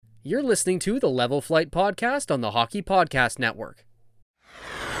You're listening to the Level Flight Podcast on the Hockey Podcast Network.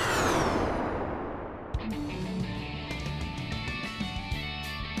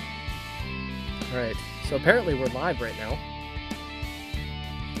 All right, so apparently we're live right now.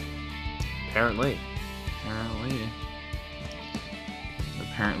 Apparently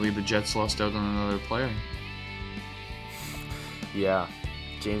the Jets lost out on another player. Yeah,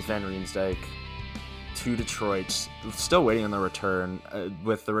 James Van Riemsdyk to Detroit. Still waiting on the return.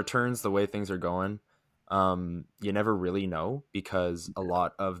 With the returns, the way things are going, you never really know because a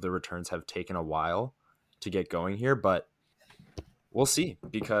lot of the returns have taken a while to get going here. But we'll see,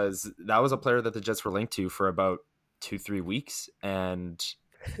 because that was a player that the Jets were linked to for about 2-3 weeks, and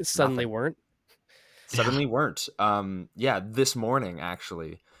Suddenly nothing. weren't. Suddenly weren't. This morning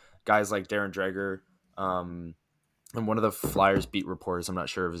actually, guys like Darren Dreger, and one of the Flyers beat reporters, I'm not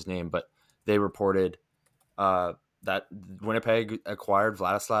sure of his name, but they reported that Winnipeg acquired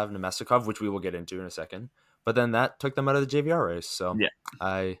Vladislav Nemestikov, which we will get into in a second. But then that took them out of the JVR race. So Yeah.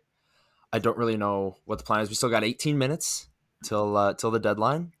 I don't really know what the plan is. We still got 18 minutes till the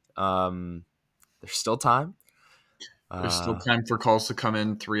deadline. There's still time. There's still time for calls to come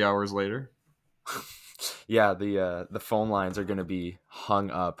in 3 hours later. Yeah, the phone lines are going to be hung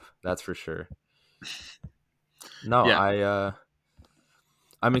up. That's for sure. No, yeah.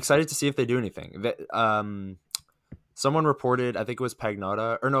 I'm excited to see if they do anything. Someone reported, I think it was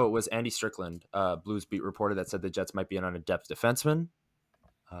Pagnotta, or no, it was Andy Strickland, Blues beat reporter, that said the Jets might be in on a depth defenseman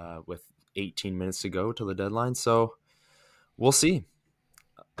with 18 minutes to go till the deadline. So we'll see.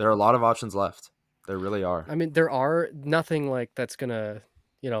 There are a lot of options left. There really are. I mean, there are nothing like that's gonna,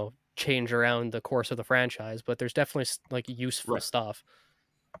 change around the course of the franchise, but there's definitely like useful stuff.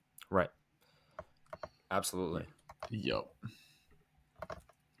 Right. Absolutely. Yep.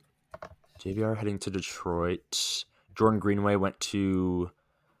 JVR heading to Detroit. Jordan Greenway went to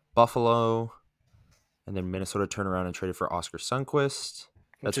Buffalo, and then Minnesota turned around and traded for Oscar Sundqvist.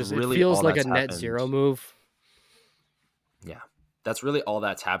 It feels like a net happened. zero move. Yeah, that's really all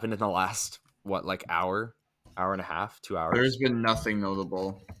that's happened in the last hour and a half, 2 hours. There's been nothing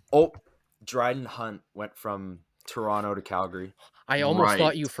notable. Oh, Dryden Hunt went from Toronto to Calgary. I almost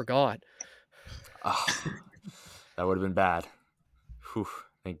thought you forgot. Oh, that would have been bad. Whew,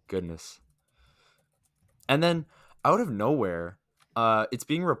 thank goodness. And then out of nowhere, it's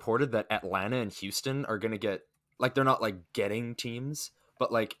being reported that Atlanta and Houston are going to get, they're not getting teams,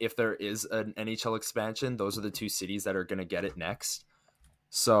 but if there is an NHL expansion, those are the two cities that are going to get it next.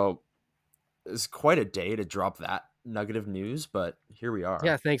 So it's quite a day to drop that nugget of news, but here we are.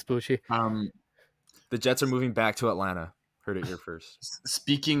 Yeah, thanks, Bucci. The Jets are moving back to Atlanta. Heard it here first.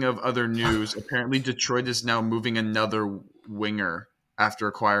 Speaking of other news, apparently Detroit is now moving another winger after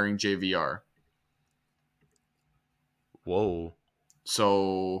acquiring JVR. Whoa.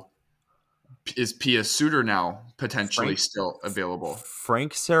 So is Pia Suter now potentially still available?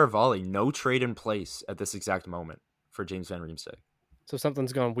 Frank Saravalli, no trade in place at this exact moment for James Van Riemsdyk. So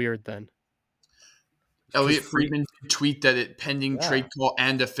something's gone weird then. Elliot Friedman tweet that it pending trade call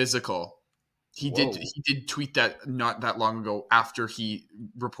and a physical. He did tweet that not that long ago after he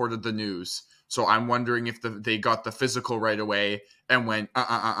reported the news. So I'm wondering if they got the physical right away and went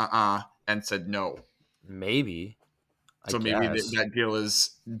and said no. Maybe. So maybe that deal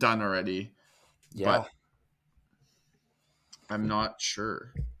is done already. Yeah. But I'm not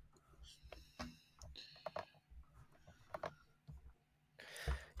sure.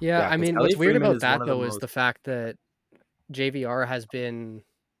 Yeah, I mean, what's weird about that, though, is the fact that JVR has been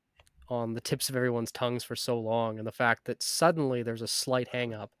on the tips of everyone's tongues for so long, and the fact that suddenly there's a slight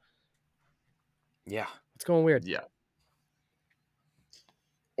hang-up. Yeah. It's going weird. Yeah.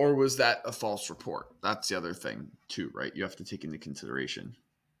 Or was that a false report? That's the other thing, too, right? You have to take into consideration.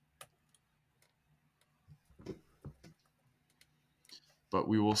 But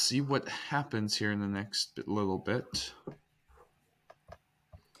we will see what happens here in the next little bit.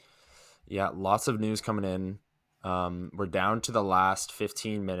 Yeah, lots of news coming in. We're down to the last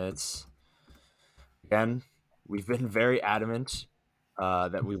 15 minutes. Again, we've been very adamant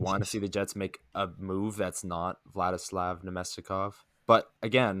that we want to see the Jets make a move that's not Vladislav Nemestikov. But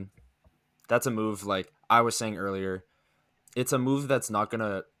again, that's a move, like I was saying earlier, it's a move that's not going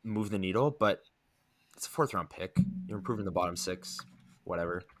to move the needle, but it's a 4th-round pick. You're improving the bottom 6,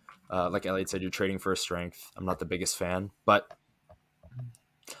 whatever. Like Elliot said, you're trading for a strength. I'm not the biggest fan, but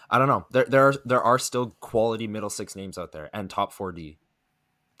I don't know. There are still quality middle 6 names out there and top 4D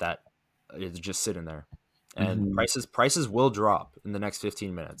that is just sitting there, and prices will drop in the next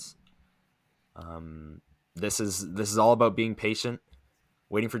 15 minutes. This is all about being patient,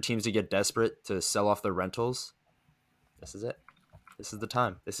 waiting for teams to get desperate to sell off their rentals. This is it. This is the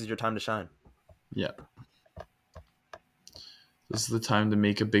time. This is your time to shine. Yeah. This is the time to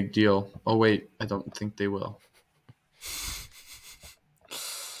make a big deal. Oh, wait. I don't think they will.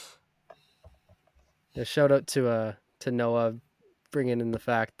 Yeah, shout out to Noah bringing in the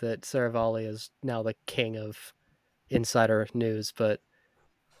fact that Saravalli is now the king of insider news. But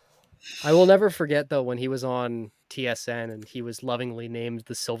I will never forget, though, when he was on TSN and he was lovingly named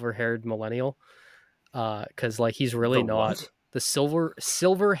the silver-haired millennial. Because like he's really not the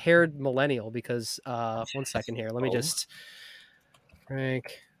silver-haired millennial. Because 1 second here, let me just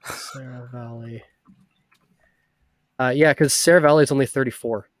Frank Saravalli. Yeah, because Saravalli is only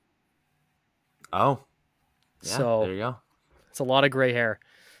 34. Oh, yeah, so there you go. It's a lot of gray hair.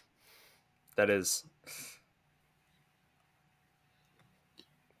 That is.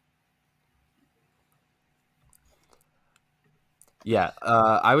 Yeah,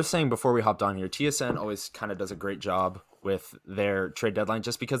 I was saying before we hopped on here, TSN always kind of does a great job with their trade deadline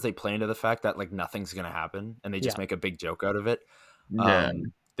just because they play into the fact that like nothing's going to happen and they just make a big joke out of it. Yeah.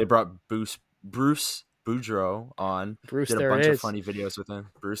 They brought Bruce Boudreau on. Did a bunch of funny videos with him.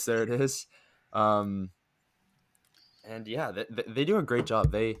 Bruce, there it is. And yeah, they do a great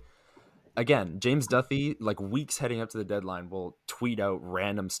job. Again, James Duthie, like weeks heading up to the deadline, will tweet out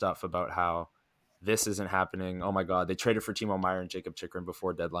random stuff about how this isn't happening. Oh my God, they traded for Timo Meier and Jacob Chychrun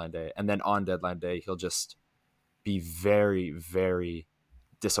before deadline day. And then on deadline day, he'll just be very, very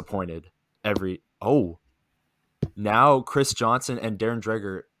disappointed. Now Chris Johnson and Darren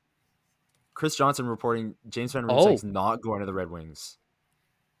Dreger. Chris Johnson reporting James Van Riemsdyk's not going to the Red Wings.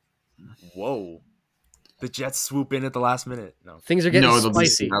 Whoa. The Jets swoop in at the last minute. No. Things are getting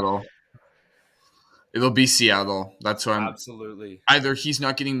spicy. It'll be Seattle. That's why I'm absolutely. Either he's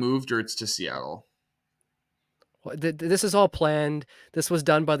not getting moved or it's to Seattle. This is all planned. This was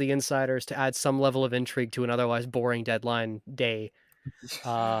done by the insiders to add some level of intrigue to an otherwise boring deadline day.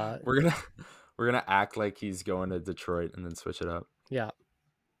 We're gonna act like he's going to Detroit and then switch it up. Yeah,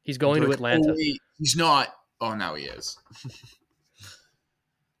 he's going to Atlanta. Oh, wait, he's not. Oh, now he is.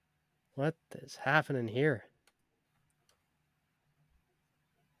 What is happening here?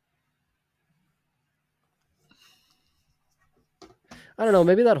 I don't know,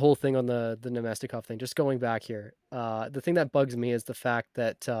 maybe that whole thing on the Nemestikov thing, just going back here, the thing that bugs me is the fact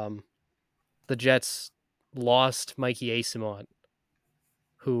that the Jets lost Mikey Eyssimont,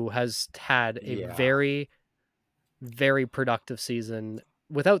 who has had a very, very productive season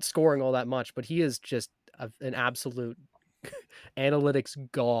without scoring all that much, but he is just an absolute analytics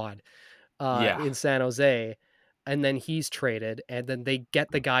god in San Jose. And then he's traded, and then they get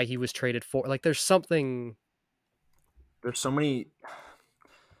the guy he was traded for. Like, there's so many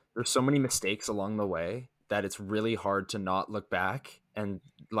mistakes along the way that it's really hard to not look back and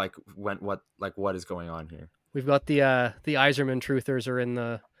like what is going on here. We've got the Yzerman truthers are in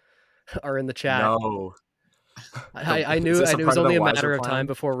the chat. No, I knew it was only a matter of time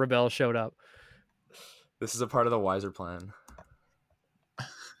before Rebel showed up. This is a part of the Wiser plan.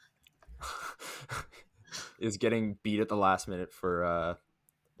 Is getting beat at the last minute for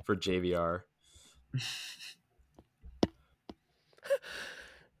JVR.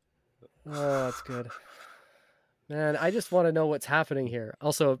 Oh, that's good. Man, I just want to know what's happening here.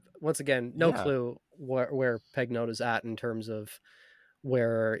 Also, once again, no clue where Pegnote is at in terms of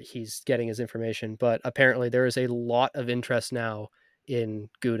where he's getting his information, but apparently there is a lot of interest now in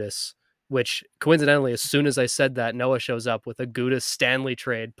Gudas, which coincidentally, as soon as I said that, Noah shows up with a Gudas Stanley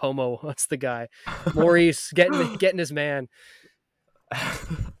trade. Pomo, that's the guy. Maurice getting his man.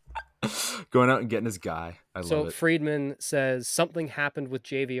 Going out and getting his guy. I love it. So Friedman says something happened with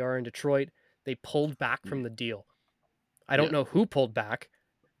JVR in Detroit. They pulled back from the deal. I don't know who pulled back,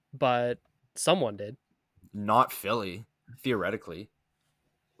 but someone did. Not Philly, theoretically.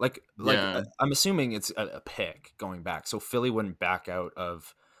 I'm assuming it's a pick going back. So Philly wouldn't back out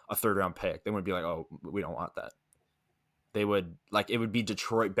of a third-round pick. They wouldn't be like, oh, we don't want that. They would, it would be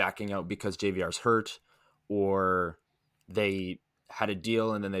Detroit backing out because JVR's hurt, or they had a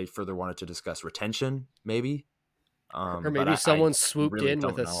deal and then they further wanted to discuss retention, maybe. Or maybe someone swooped really in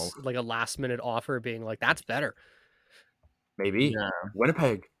with a last-minute offer being like, that's better. Maybe. Yeah.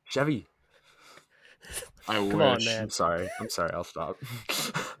 Winnipeg, Chevy. Come on, man. I'm sorry. I'll stop.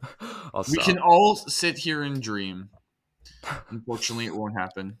 We can all sit here and dream. Unfortunately, it won't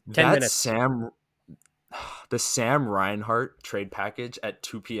happen. 10 minutes. The Sam Reinhart trade package at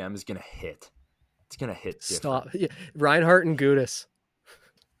 2 p.m. is going to hit. It's going to hit different. Stop. Yeah. Reinhart and Gudas.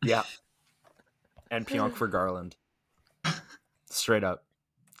 Yeah. And Pionk for Garland. Straight up.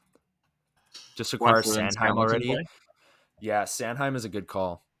 Just acquire Sanheim already. Yeah, Sanheim is a good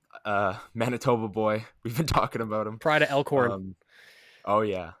call. Manitoba boy. We've been talking about him. Pride of Elkhorn. Oh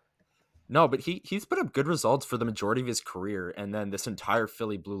yeah. No, but he's put up good results for the majority of his career, and then this entire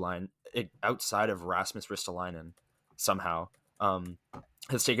Philly blue line, outside of Rasmus Ristolainen, somehow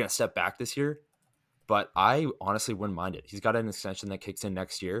has taken a step back this year. But I honestly wouldn't mind it. He's got an extension that kicks in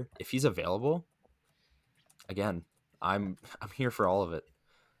next year. If he's available, again, I'm here for all of it.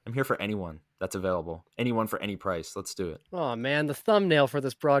 I'm here for anyone that's available. Anyone for any price. Let's do it. Oh man, the thumbnail for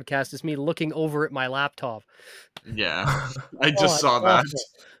this broadcast is me looking over at my laptop. Yeah, I just saw that.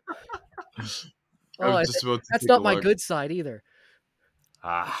 That's not my good side either.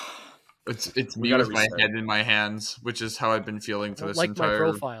 It's me with my head in my hands, which is how I've been feeling for this entire. My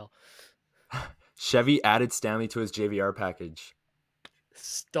profile. Chevy added Stanley to his JVR package.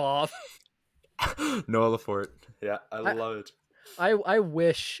 Stop. Noah Laforte. Yeah, I love it. I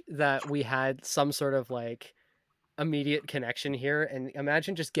wish that we had some sort of like immediate connection here, and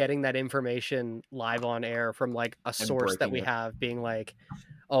imagine just getting that information live on air from like a source that we have being like,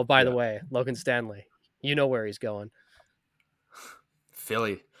 oh, by the way, Logan Stanley, you know where he's going.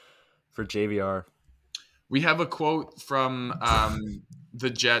 Philly for JVR. We have a quote from the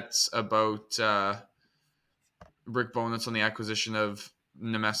Jets about Rick Bowness on the acquisition of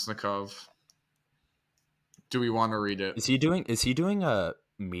Nemesnikov. Do we want to read it? Is he doing a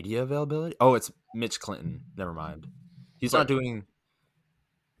media availability? Oh, it's Mitch Clinton. Never mind. He's not doing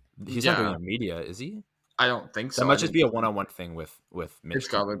a media, is he? I don't think so. That might just be a one-on-one thing with Mitch. It's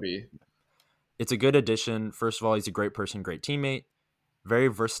gotta be. It's a good addition. First of all, he's a great person, great teammate, very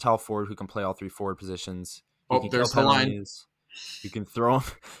versatile forward who can play all three forward positions. There's the line. You can throw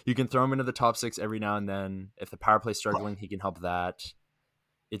him into the top six every now and then. If the power play's struggling, he can help that.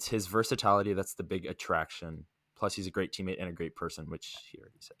 It's his versatility that's the big attraction. Plus, he's a great teammate and a great person, which he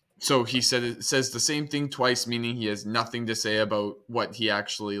already said. So he says the same thing twice, meaning he has nothing to say about what he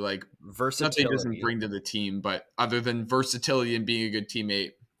actually like. Versatility. Nothing doesn't bring to the team, but other than versatility and being a good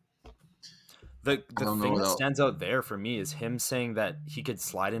teammate. The thing that stands out there for me is him saying that he could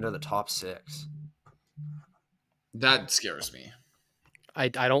slide into the top six. That scares me. I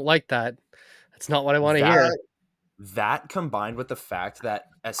don't like that. That's not what I want to hear. That combined with the fact that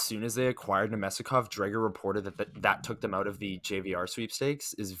as soon as they acquired Nemesnikov, Dreger reported that took them out of the JVR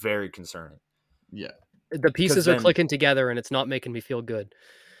sweepstakes is very concerning. Yeah. The pieces are clicking together and it's not making me feel good.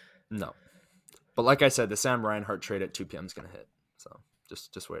 No. But like I said, the Sam Reinhart trade at 2 p.m. is going to hit. So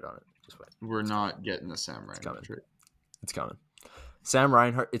just wait on it. Just wait. We're not getting the Sam Reinhart trade. It's coming. Sam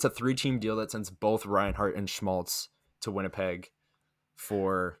Reinhart, it's a 3-team deal that sends both Reinhart and Schmaltz to Winnipeg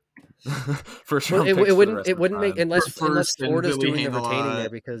for it wouldn't make unless Florida's doing the retaining there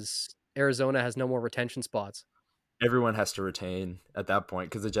because Arizona has no more retention spots. Everyone has to retain at that point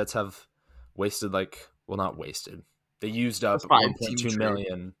because the Jets have wasted not wasted. They used up $1.2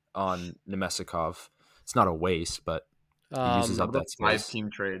 million on Nemesnikov. It's not a waste, but he uses up that space.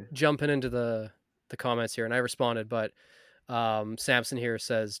 5-team trade. Jumping into the comments here, and I responded, but Samson here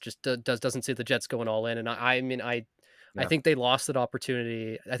says just doesn't see the Jets going all in, and I think they lost that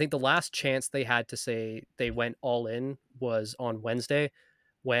opportunity. I think the last chance they had to say they went all in was on Wednesday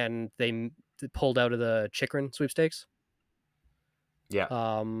when they pulled out of the Chychrun sweepstakes. Yeah.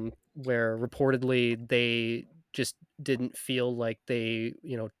 Where reportedly they just didn't feel like they,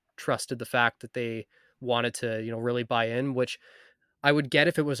 trusted the fact that they wanted to, really buy in, which I would get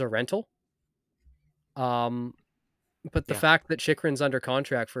if it was a rental. But the fact that Chychrun's under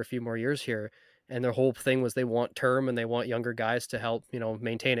contract for a few more years here, and their whole thing was they want term and they want younger guys to help,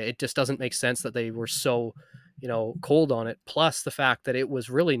 maintain it. It just doesn't make sense that they were so, cold on it. Plus the fact that it was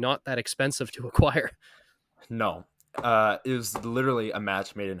really not that expensive to acquire. No, it was literally a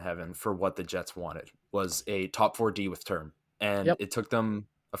match made in heaven for what the Jets wanted, was a top 4D with term. And It took them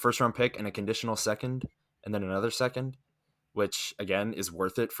a first-round pick and a conditional second and then another second, which, again, is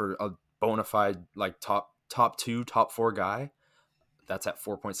worth it for a bona fide top 2, top 4 guy. That's at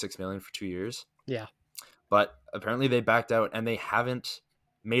 $4.6 million for 2 years. Yeah. But apparently they backed out and they haven't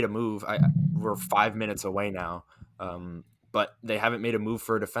made a move. We're 5 minutes away now, but they haven't made a move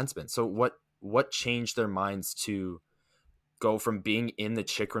for a defenseman. So what changed their minds to go from being in the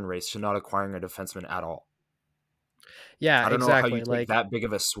Chychrun race to not acquiring a defenseman at all? Yeah, I don't know how you take that big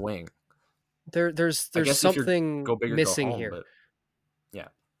of a swing. There's something missing here. But yeah.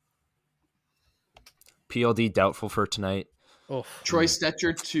 PLD doubtful for tonight. Oh. Troy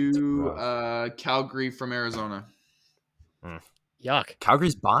Stecher to Calgary from Arizona. Yuck.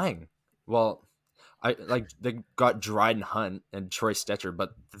 Calgary's buying. Well, they got Dryden Hunt and Troy Stecher,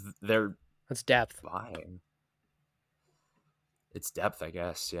 but that's depth. Buying. It's depth, I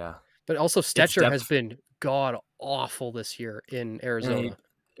guess. Yeah. But also Stecher has been god awful this year in Arizona.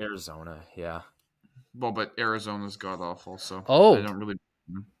 Arizona, yeah. Well, but Arizona's god awful, so I don't really.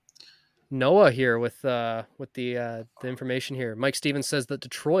 Noah here with the information here. Mike Stevens says that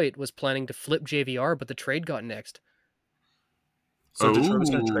Detroit was planning to flip JVR, but the trade got nixed. So Detroit was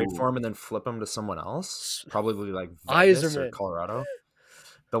going to trade for him and then flip him to someone else, probably like Vegas or Colorado.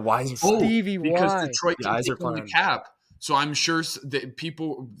 The Wise Stevie because Y. Detroit can take on the cap. So I'm sure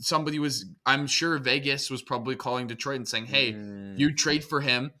that I'm sure Vegas was probably calling Detroit and saying, "Hey, you trade for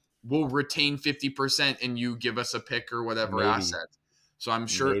him, we'll retain 50% and you give us a pick or whatever asset." So I'm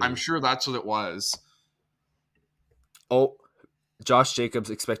sure that's what it was. Oh, Josh Jacobs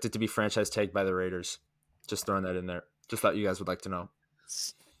expected to be franchise tagged by the Raiders. Just throwing that in there. Just thought you guys would like to know.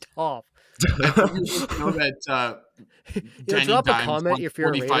 Stop. I thought you would know that drop a comment if you're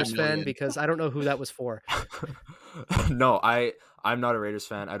a Raiders fan, because I don't know who that was for. No, I'm not a Raiders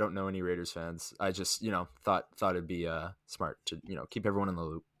fan. I don't know any Raiders fans. I just, thought it'd be smart to, keep everyone in the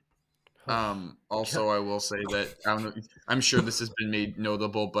loop. Also, I will say that I'm sure this has been made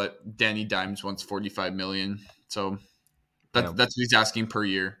notable, but Danny Dimes wants $45 million. So that's what he's asking per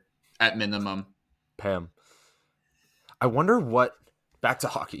year at minimum. Pay him. I wonder what. Back to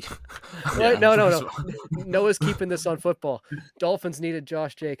hockey. Wait, no. Noah's keeping this on football. Dolphins needed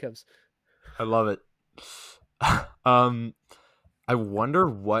Josh Jacobs. I love it. I wonder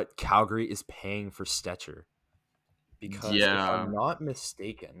what Calgary is paying for Stetcher. Because if I'm not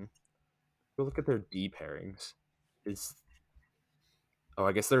mistaken, go look at their D pairings.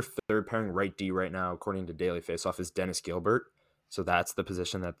 I guess their third pairing right D right now, according to Daily Faceoff, is Dennis Gilbert. So that's the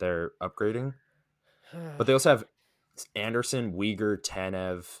position that they're upgrading. But they also have Anderson, Uyghur,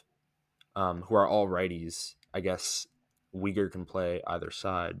 Tanev, who are all righties. I guess Uyghur can play either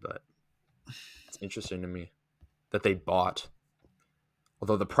side, but it's interesting to me that they bought.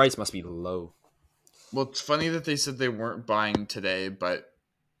 Although the price must be low. Well, it's funny that they said they weren't buying today, but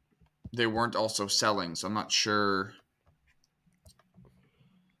they weren't also selling, so I'm not sure.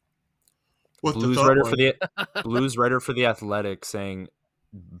 Blues writer for the Athletic saying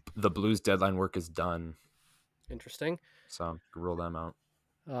the Blues deadline work is done. Interesting. So rule them out.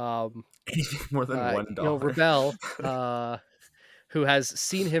 Anything more than $1. Rebel, who has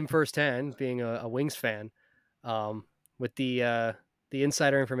seen him firsthand, being a Wings fan, with the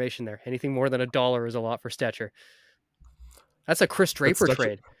insider information there. Anything more than $1 is a lot for Stetcher. That's a Chris Draper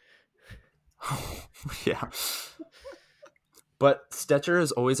trade. Yeah. But Stetcher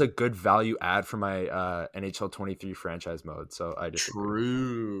is always a good value add for my NHL 23 franchise mode, so I just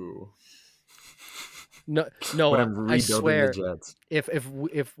true. No, I swear, if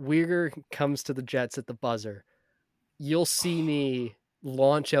Uyghur comes to the Jets at the buzzer, you'll see me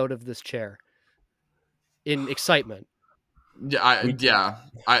launch out of this chair in excitement.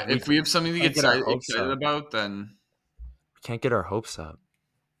 If we have something to get excited about, then we can't get our hopes up.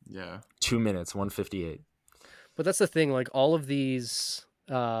 Yeah. 2 minutes, 1:58. But that's the thing, like all of these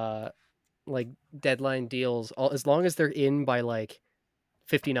like deadline deals, as long as they're in by like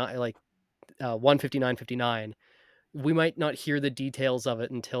 59, like 1:59:59, we might not hear the details of it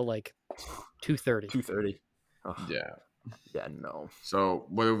until like 2:30. 2:30. Oh. Yeah. Yeah, no. So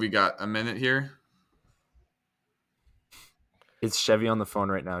what have we got? A minute here? Is Chevy on the phone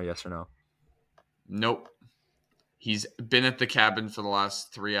right now, yes or no? Nope. He's been at the cabin for the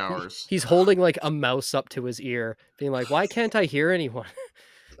last 3 hours. He's holding like a mouse up to his ear, being like, why can't I hear anyone?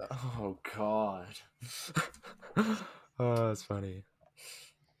 Oh, God. Oh, that's funny.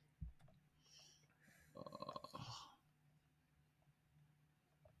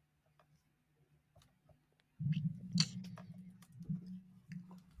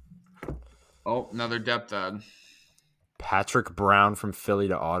 Oh, another depth ad. Patrick Brown from Philly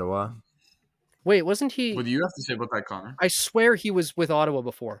to Ottawa. Wait, wasn't he? What do you have to say about that, Connor? I swear he was with Ottawa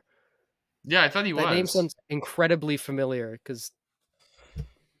before. Yeah, I thought he was. That name sounds incredibly familiar because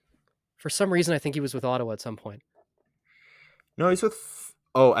for some reason I think he was with Ottawa at some point. No, he's with...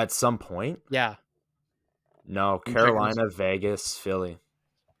 Oh, at some point? Yeah. No, Carolina, Vegas, Philly.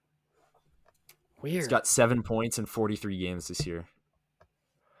 Weird. He's got 7 points in 43 games this year.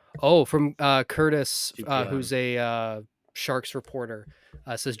 Oh, from Curtis, who's a Sharks reporter,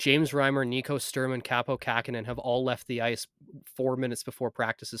 says James Reimer, Nico Sturman, Capo Kakinen have all left the ice 4 minutes before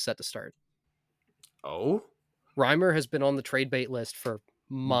practice is set to start. Oh? Reimer has been on the trade bait list for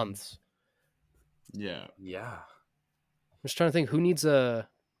months. Yeah. Yeah. I'm just trying to think who needs a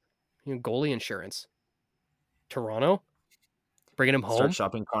goalie insurance. Toronto? Bringing him home? Start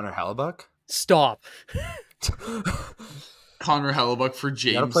shopping Connor Hellebuyck? Stop. Connor Hellebuyck for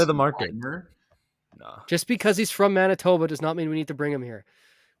James. You gotta play the market. No. Just because he's from Manitoba does not mean we need to bring him here.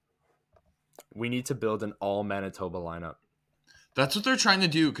 We need to build an all Manitoba lineup. That's what they're trying to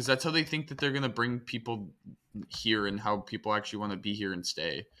do, because that's how they think that they're going to bring people here and how people actually want to be here and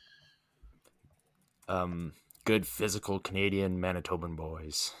stay. Good physical Canadian Manitoban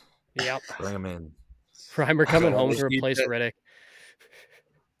boys. Yep. Bring them in. Reimer coming home to replace Riddick.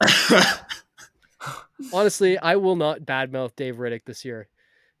 Honestly, I will not badmouth Dave Riddick this year.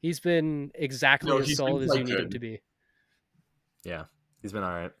 He's been exactly as solid as you need him to be. Yeah, he's been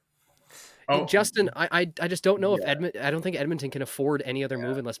all right. Oh, Justin, I just don't know if I don't think Edmonton can afford any other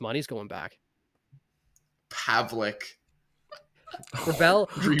move unless Monty's going back. Pavlik. Rebel,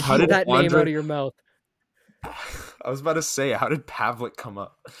 keep that name out of your mouth. I was about to say, how did Pavlik come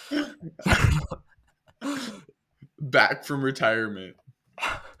up? Back from retirement.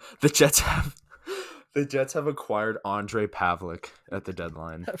 The Jets have acquired Andre Pavlik at the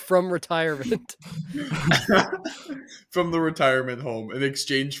deadline. From retirement. From the retirement home in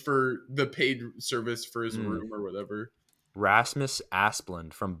exchange for the paid service for his room or whatever. Rasmus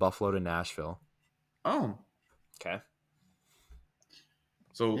Asplund from Buffalo to Nashville. Oh. Okay.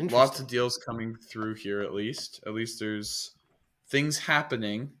 So lots of deals coming through here at least. At least there's things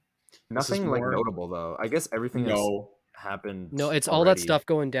happening. Nothing like notable though. I guess everything has happened. No, it's already. All that stuff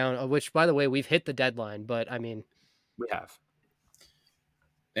going down, which by the way, we've hit the deadline, but I mean we have.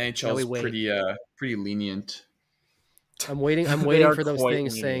 NHL's pretty lenient. I'm waiting for those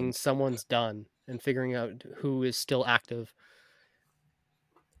things saying someone's done and figuring out who is still active.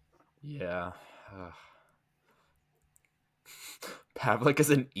 Yeah. Pavlik is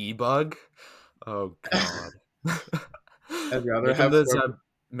an e-bug? Oh, God. I'd rather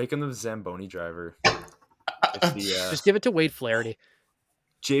make him the Zamboni driver. Just give it to Wade Flaherty.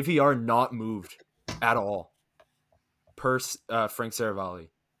 JVR not moved at all. Per Frank Saravalli.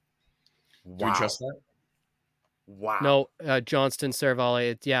 Wow. Do you trust that? Wow. No, Johnston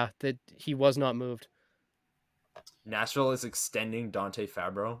Saravalli, that he was not moved. Nashville is extending Dante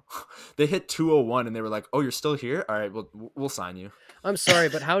Fabro. They hit 201 and they were like, "Oh, you're still here? All right, we'll sign you." I'm sorry,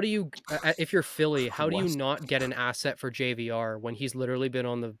 but how do you, if you're Philly, how do you not get an asset for JVR when he's literally been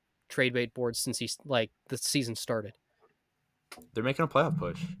on the trade bait board since the season started? They're making a playoff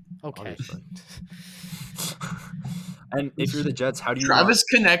push. Okay. And if you're the Jets, how do you? Travis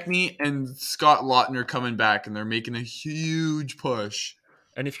Konechny and Scott Lautner coming back, and they're making a huge push.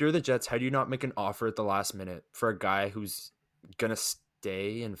 And if you're the Jets, how do you not make an offer at the last minute for a guy who's gonna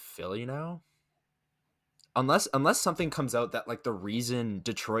stay in Philly now? Unless something comes out that like the reason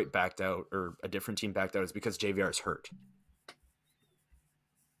Detroit backed out or a different team backed out is because JVR is hurt.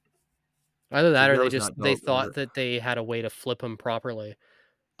 Either that, or they thought that they had a way to flip him properly,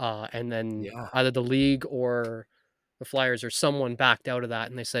 and then either the league or the Flyers or someone backed out of that,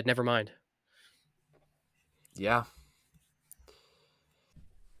 and they said, "Never mind." Yeah.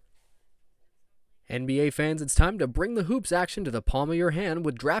 NBA fans, it's time to bring the hoops action to the palm of your hand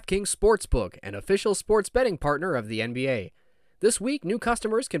with DraftKings Sportsbook, an official sports betting partner of the NBA. This week, new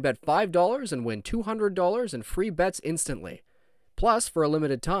customers can bet $5 and win $200 in free bets instantly. Plus, for a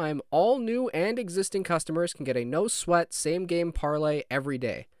limited time, all new and existing customers can get a no-sweat same-game parlay every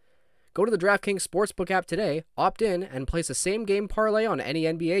day. Go to the DraftKings Sportsbook app today, opt in, and place a same-game parlay on any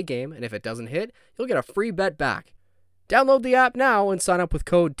NBA game, and if it doesn't hit, you'll get a free bet back. Download the app now and sign up with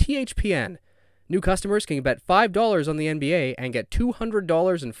code THPN. New customers can bet $5 on the NBA and get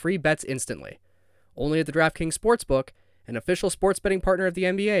 $200 in free bets instantly. Only at the DraftKings Sportsbook, an official sports betting partner of the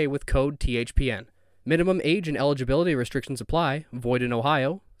NBA with code THPN. Minimum age and eligibility restrictions apply. Void in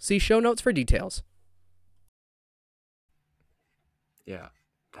Ohio. See show notes for details. Yeah,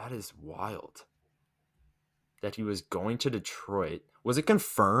 that is wild. That he was going to Detroit. Was it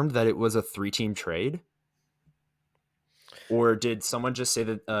confirmed that it was a 3-team trade? Or did someone just say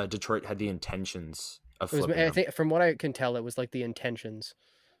that Detroit had the intentions of flipping him? I think, from what I can tell, it was like the intentions.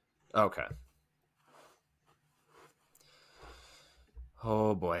 Okay.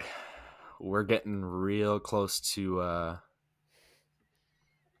 Oh boy, we're getting real close to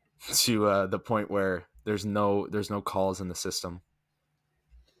the point where there's no calls in the system.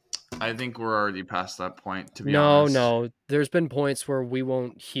 I think we're already past that point, to be honest. No. There's been points where we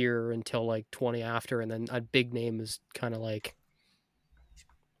won't hear until like 20 after, and then a big name is kind of like,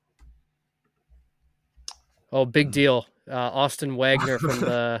 oh, big deal. Austin Wagner from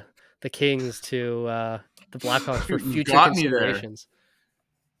the Kings to the Blackhawks for future considerations.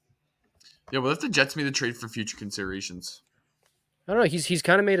 Yeah, well, if the Jets made a trade for future considerations. I don't know. He's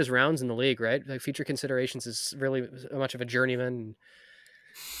kind of made his rounds in the league, right? Like future considerations is really much of a journeyman.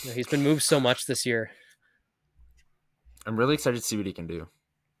 He's been moved so much this year. I'm really excited to see what he can do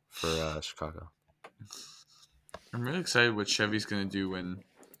for Chicago. I'm really excited what Chevy's going to do when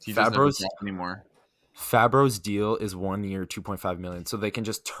he doesn't have a job anymore. Fabro's deal is 1 year, 2.5 million, so they can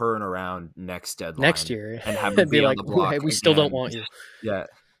just turn around next deadline next year and have him be be like, on the block. hey, we still don't want you. Yeah,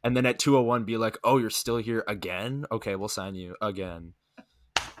 and then at 201, be like, oh, you're still here again? Okay, we'll sign you again.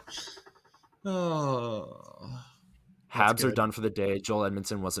 Oh, Habs are done for the day. Joel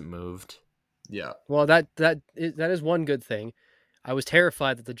Edmondson wasn't moved. Yeah. Well, that is one good thing. I was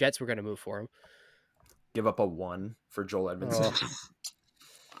terrified that the Jets were going to move for him. Give up a 1 for Joel Edmondson.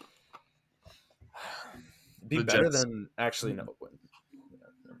 Be the better Jets. Than actually no. Yeah,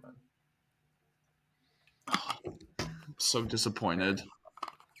 never mind. So disappointed.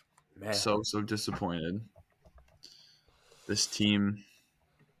 Man. So disappointed. This team.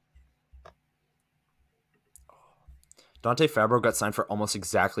 Dante Fabro got signed for almost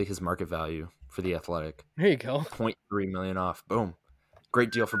exactly his market value for the Athletic. There you go. 0.3 million off. Boom.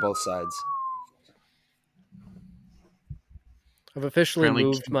 Great deal for both sides. I've officially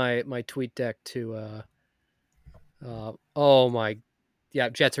moved my tweet deck to oh my, yeah,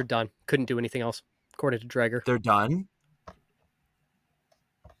 Jets are done. Couldn't do anything else, according to Drager. They're done?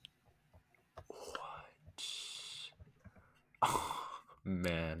 What? Oh,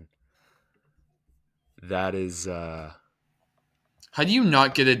 man. That is how do you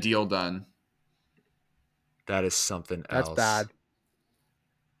not get a deal done? That is something else. That's bad.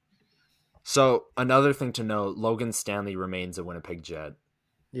 So another thing to note, Logan Stanley remains a Winnipeg Jet.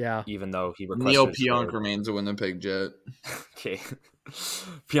 Yeah. Even though he requested Neil Pionk remains a Winnipeg Jet. Okay.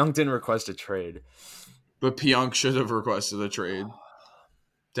 Pionk didn't request a trade. But Pionk should have requested a trade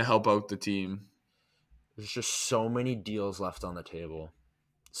to help out the team. There's just so many deals left on the table.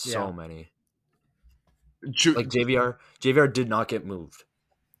 So many. Like JVR did not get moved.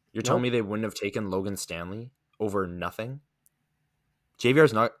 You're telling me they wouldn't have taken Logan Stanley over nothing?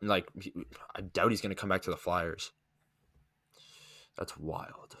 JVR's not, like, I doubt he's going to come back to the Flyers. That's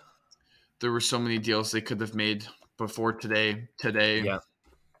wild. There were so many deals they could have made before today. Yeah.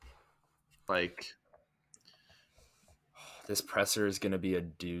 Like, this presser is going to be a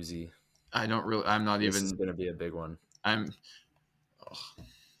doozy. I'm not this even. This is going to be a big one. I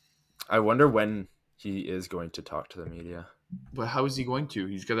wonder when he is going to talk to the media. But how is he going to?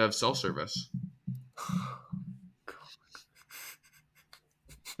 He's got to have cell service.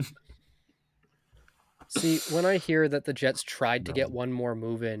 See, when I hear that the Jets tried to get one more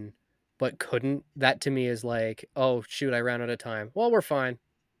move in, but couldn't, that to me is like, oh, shoot, I ran out of time. Well, we're fine.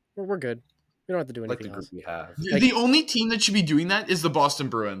 We're good. We don't have to do anything else. We have. The only team that should be doing that is the Boston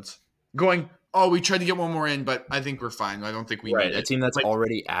Bruins. Going, oh, we tried to get one more in, but I think we're fine. I don't think we need it. A team that's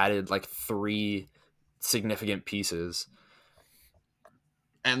already added like 3 significant pieces.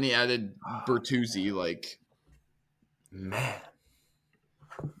 And they added Bertuzzi, Man,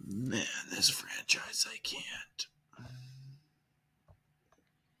 this franchise, I can't.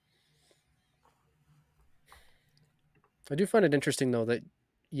 I do find it interesting, though, that,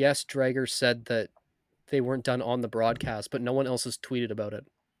 yes, Drager said that they weren't done on the broadcast, but no one else has tweeted about it.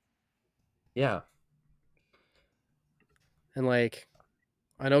 Yeah. And, I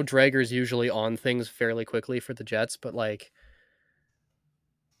know Drager's usually on things fairly quickly for the Jets, but,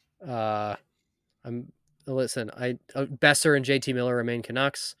 Besser and JT Miller remain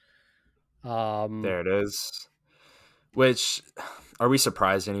Canucks. There it is. Which, are we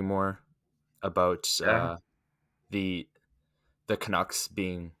surprised anymore about the Canucks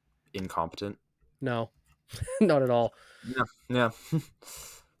being incompetent? No, not at all. Yeah.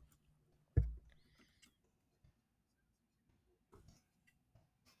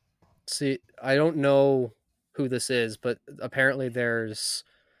 See, I don't know who this is, but apparently there's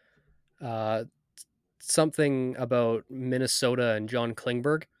something about Minnesota and John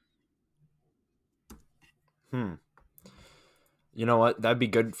Klingberg. You know what? That'd be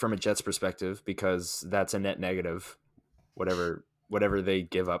good from a Jets perspective because that's a net negative. Whatever they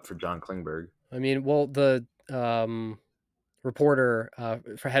give up for John Klingberg. I mean, well, the reporter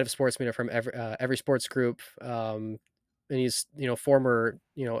for head of sports media from every sports group, and he's former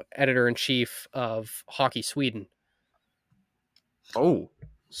editor in chief of Hockey Sweden. Oh,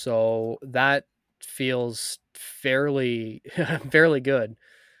 so that feels fairly good.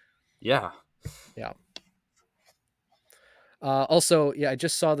 Yeah. Also, I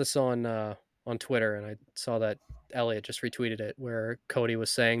just saw this on Twitter, and I saw that Elliot just retweeted it, where Cody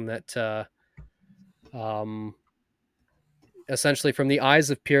was saying that essentially from the eyes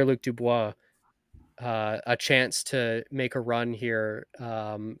of Pierre-Luc Dubois, a chance to make a run here,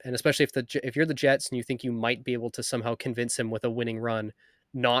 and especially if you're the Jets and you think you might be able to somehow convince him with a winning run,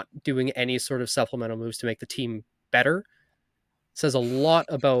 not doing any sort of supplemental moves to make the team better, says a lot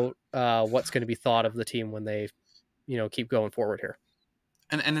about what's going to be thought of the team when they keep going forward here.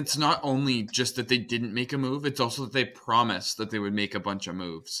 And it's not only just that they didn't make a move, it's also that they promised that they would make a bunch of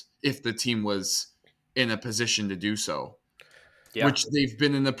moves if the team was in a position to do so. Yeah. Which they've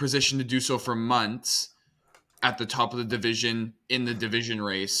been in a position to do so for months at the top of the division, in the division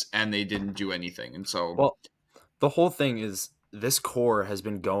race, and they didn't do anything. And so, well, the whole thing is this core has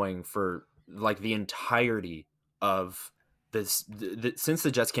been going for like the entirety of this since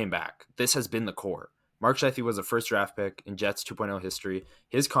the Jets came back. This has been the core. Mark Scheifele was a first draft pick in Jets 2.0 history.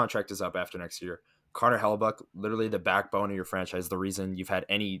 His contract is up after next year. Connor Hellebuyck, literally the backbone of your franchise, the reason you've had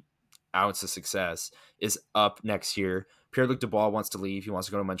any ounce of success, is up next year. Pierre-Luc Dubois wants to leave. He wants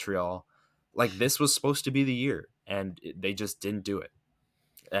to go to Montreal. Like, this was supposed to be the year, and they just didn't do it.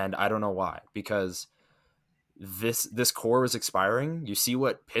 And I don't know why, because this core was expiring. You see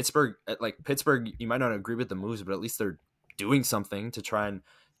what Pittsburgh, you might not agree with the moves, but at least they're doing something to try and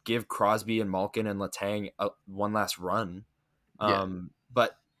give Crosby and Malkin and Letang one last run. Yeah.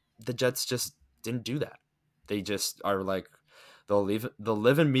 But the Jets just didn't do that. They just are like, they'll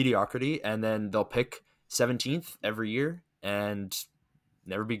live in mediocrity, and then they'll pick 17th every year and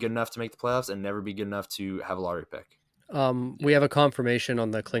never be good enough to make the playoffs and never be good enough to have a lottery pick. We have a confirmation on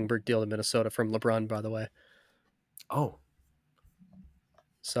the Klingberg deal to Minnesota from LeBron, by the way. Oh.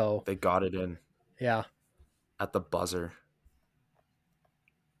 So they got it in. Yeah. At the buzzer.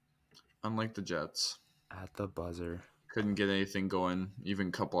 Unlike the Jets. At the buzzer. Couldn't get anything going even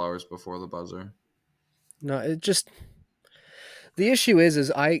a couple hours before the buzzer. No, it just... The issue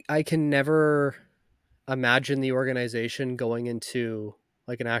is I can never imagine the organization going into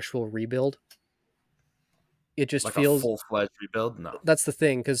like an actual rebuild. It just like feels... a full-fledged rebuild? No. That's the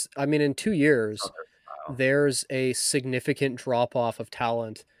thing, because, I mean, in 2 years, there's a significant drop-off of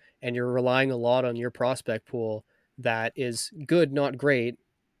talent, and you're relying a lot on your prospect pool that is good, not great.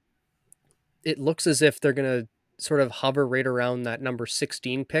 It looks as if they're going to sort of hover right around that number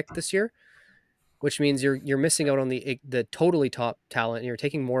 16 pick this year, which means you're missing out on the totally top talent, and you're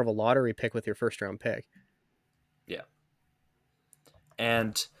taking more of a lottery pick with your first-round pick. Yeah.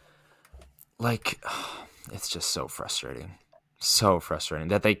 And, like, it's just so frustrating. So frustrating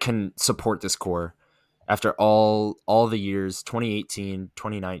that they can support this core after all the years, 2018,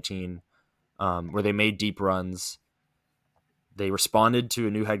 2019, where they made deep runs. They responded to a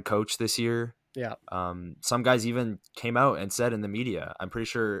new head coach this year. Yeah. Some guys even came out and said in the media, I'm pretty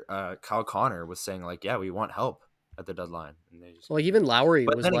sure Kyle Connor was saying, like, yeah, we want help at the deadline. And they just... Well, even Lowry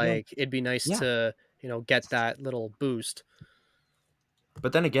was like, again, it'd be nice to, get that little boost.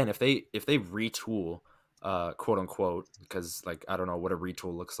 But then again, if they retool, quote unquote, because, like, I don't know what a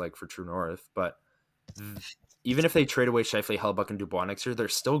retool looks like for True North, but even if they trade away Scheifele, Hellebuyck, and Dubois next year, they're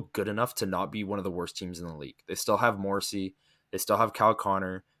still good enough to not be one of the worst teams in the league. They still have Morrissey. They still have Kyle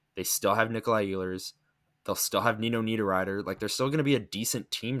Connor. They still have Nikolai Ehlers. They'll still have Nino Niederreiter. Like, they're still going to be a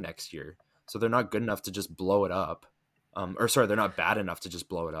decent team next year. So they're not good enough to just blow it up. They're not bad enough to just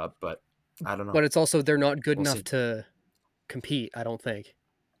blow it up, but I don't know. But it's also, they're not good enough to compete, I don't think.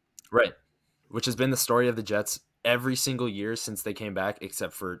 Right. Which has been the story of the Jets every single year since they came back,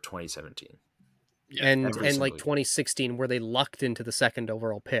 except for 2017. Yeah, and like 2016, where they lucked into the second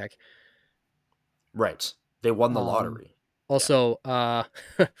overall pick. Right. They won the lottery. Also, the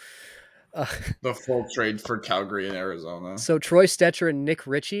full trade for Calgary and Arizona. So Troy Stecher and Nick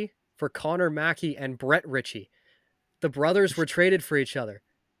Ritchie for Connor Mackey and Brett Ritchie. The brothers were traded for each other.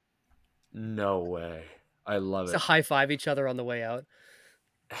 No way. I love it. To high five each other on the way out.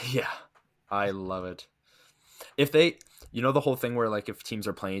 Yeah, I love it. If they, the whole thing where, like, if teams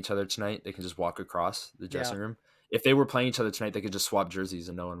are playing each other tonight, they can just walk across the dressing room. If they were playing each other tonight, they could just swap jerseys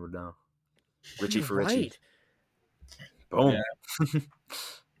and no one would know. Ritchie for Ritchie. Boom. Yeah.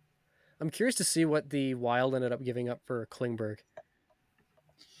 I'm curious to see what the Wild ended up giving up for Klingberg.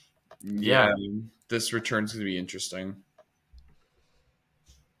 Yeah, this return's going to be interesting.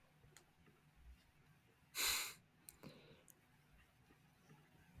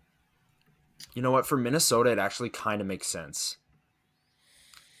 You know what? For Minnesota, it actually kind of makes sense.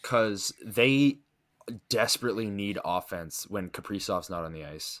 Because they desperately need offense when Kaprizov's not on the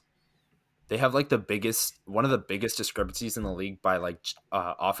ice. They have, like, one of the biggest discrepancies in the league by, like,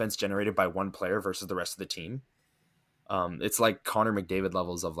 offense generated by one player versus the rest of the team. It's like Connor McDavid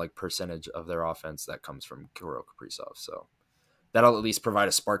levels of, like, percentage of their offense that comes from Kirill Kaprizov. So that'll at least provide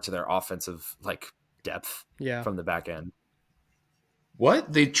a spark to their offensive, like, depth from the back end.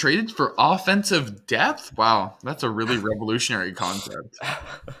 What? They traded for offensive depth? Wow, that's a really revolutionary concept.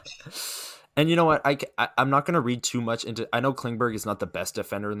 And you know what? I'm not going to read too much into. I know Klingberg is not the best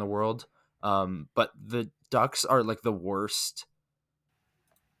defender in the world, but the Ducks are, like, the worst.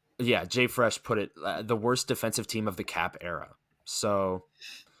 Yeah, Jay Fresh put it, the worst defensive team of the cap era. So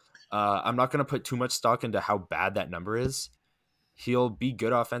I'm not going to put too much stock into how bad that number is. He'll be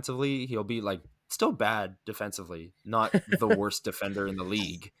good offensively. He'll be like still bad defensively, not the worst defender in the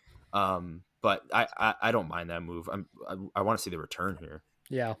league. But I don't mind that move. I want to see the return here.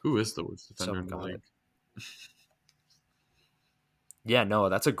 Yeah. Who is the worst defender in the league? Yeah, no,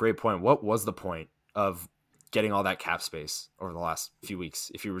 that's a great point. What was the point of getting all that cap space over the last few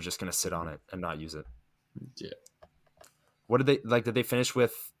weeks if you were just going to sit on it and not use it? Yeah. What did they like? Did they finish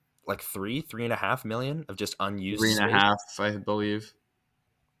with like 3.5 million of just unused 3.5, I believe.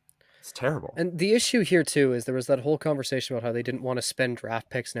 It's terrible. And the issue here too is there was that whole conversation about how they didn't want to spend draft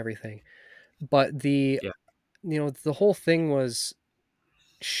picks and everything, but the whole thing was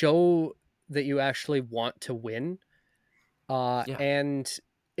show that you actually want to win. And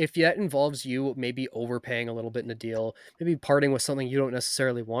if that involves you maybe overpaying a little bit in a deal, maybe parting with something you don't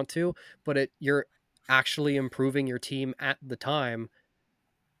necessarily want to, but you're actually improving your team at the time.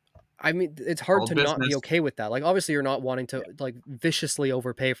 I mean, it's hard to not be okay with that. Like, obviously, you're not wanting to like viciously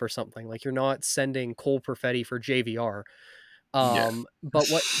overpay for something. Like, you're not sending Cole Perfetti for JVR. But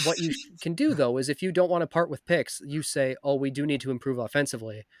what you can do though is if you don't want to part with picks, you say, "Oh, we do need to improve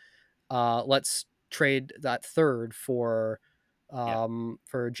offensively. Let's trade that third for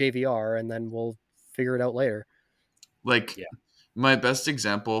JVR, and then we'll figure it out later." Like, my best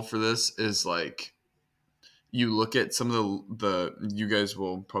example for this is like, you look at some of the you guys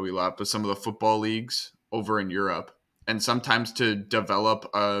will probably laugh, but some of the football leagues over in Europe, and sometimes to develop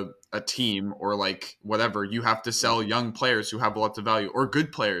a team or like whatever, you have to sell young players who have lots of value or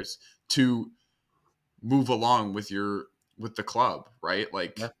good players to move along with the club, right?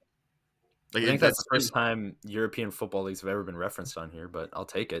 Like, I think that's the first time European football leagues have ever been referenced on here, but I'll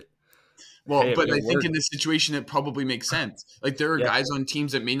take it. Well, but I think in this situation, it probably makes sense. Like, there are guys on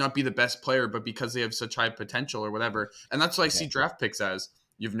teams that may not be the best player, but because they have such high potential or whatever. And that's what I see draft picks as.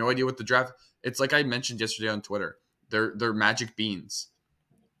 You have no idea what the draft. It's like I mentioned yesterday on Twitter. They're magic beans.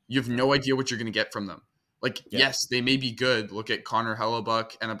 You have no idea what you're going to get from them. Like, yes, they may be good. Look at Connor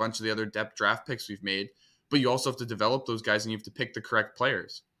Hellebuck and a bunch of the other depth draft picks we've made. But you also have to develop those guys, and you have to pick the correct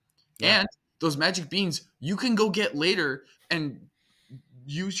players. Yeah. And those magic beans, you can go get later and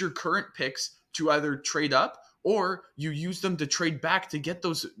use your current picks to either trade up or you use them to trade back to get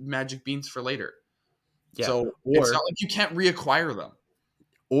those magic beans for later. Yeah. So it's not like you can't reacquire them.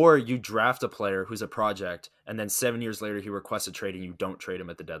 Or you draft a player who's a project, and then 7 years later he requests a trade and you don't trade him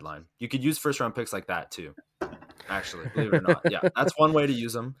at the deadline. You could use first-round picks like that too, actually, believe it or not. Yeah, that's one way to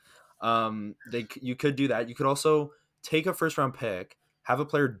use them. You could do that. You could also take a first-round pick, have a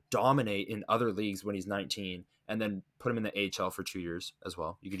player dominate in other leagues when he's 19, and then put him in the AHL for 2 years as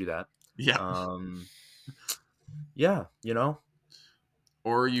well. You could do that. Yeah. Yeah, you know.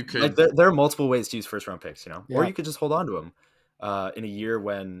 Or you could. Like, there are multiple ways to use first-round picks, you know. Yeah. Or you could just hold on to them in a year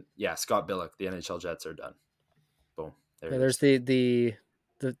when, Scott Billick, the NHL Jets are done. Boom. There's the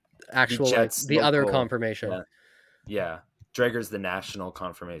actual the, Jets, the local, other confirmation. Yeah. Drager's the national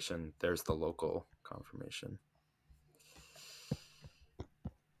confirmation. There's the local confirmation.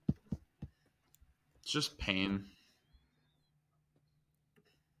 It's just pain.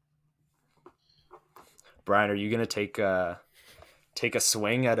 Brian, are you gonna take a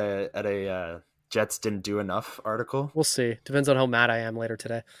swing at a Jets didn't do enough article? We'll see. Depends on how mad I am later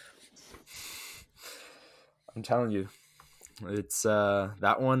today. I'm telling you, it's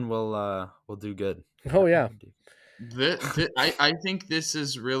that one will do good. Oh yeah. I think this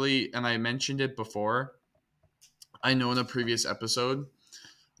is really, and I mentioned it before. I know in a previous episode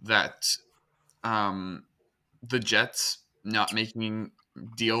that the Jets not making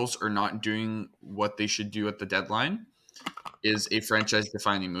deals or not doing what they should do at the deadline is a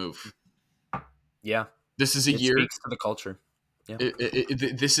franchise-defining move. Yeah, this is a year. Speaks to the culture. Yeah,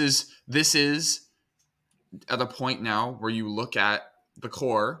 this is at a point now where you look at the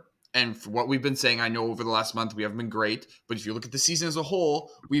core, and for what we've been saying, I know over the last month we haven't been great, but if you look at the season as a whole,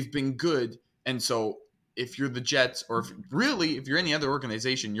 we've been good. And so, if you're the Jets, or if you're any other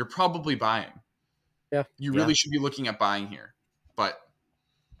organization, you're probably buying. Yeah, you really should be looking at buying here, but.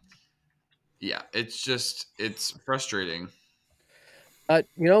 Yeah, it's frustrating.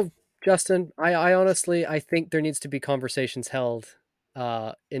 Justin, I honestly, I think there needs to be conversations held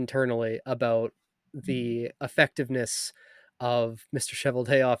internally about the effectiveness of Mr.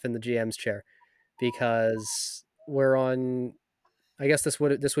 Cheveldayoff in the GM's chair, because we're on, I guess this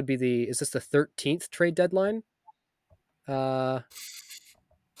would be is this the 13th trade deadline? There's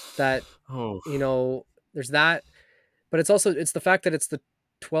that, but it's the fact that it's the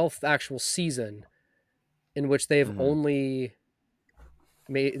 12th actual season in which they've only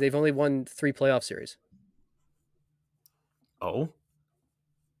won 3 playoff series. Oh,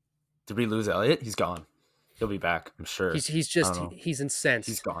 did we lose Elliot? He's gone. He'll be back, I'm sure. He's incensed.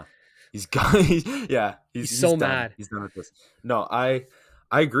 He's gone. He's gone. He's so done. mad. He's done with this. No, I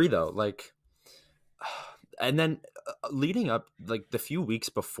agree though. Like, and then leading up, like the few weeks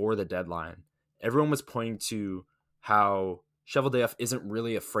before the deadline, everyone was pointing to how Cheveldayoff isn't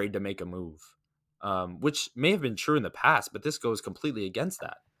really afraid to make a move, which may have been true in the past, but this goes completely against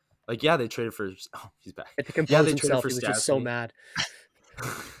that. Like, yeah, they traded for. Oh, he's back. To compose himself, he was just so mad.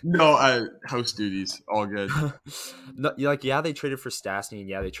 No, house duties, all good. No, like, yeah, they traded for Stastny, and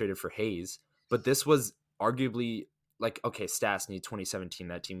yeah, they traded for Hayes, but this was arguably like, okay, Stastny 2017,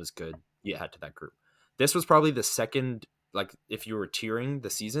 that team was good. You add to that group. This was probably the second, like, if you were tiering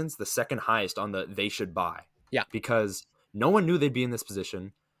the seasons, the second highest on the they should buy. Yeah, because no one knew they'd be in this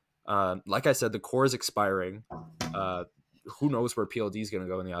position. Like I said, the core is expiring. Who knows where PLD is going to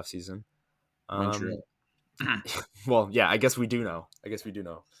go in the offseason? Well, yeah, I guess we do know.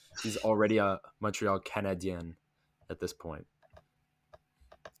 He's already a Montreal Canadien at this point.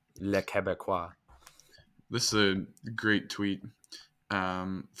 Le Québécois. This is a great tweet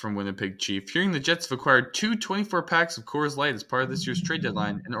from Winnipeg Chief. Hearing the Jets have acquired 2 packs of Coors Light as part of this year's trade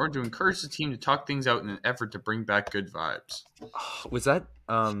deadline in order to encourage the team to talk things out in an effort to bring back good vibes. Was that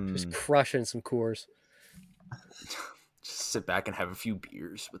just crushing some Coors? Just sit back and have a few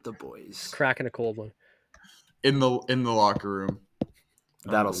beers with the boys. Just cracking a cold one. In the locker room.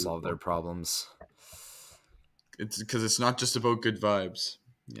 That'll solve their problems. It's because it's not just about good vibes.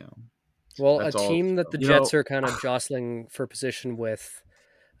 Yeah. Well, a team that the Jets are kind of jostling for position with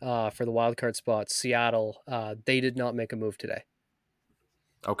for the wildcard spot, Seattle, they did not make a move today.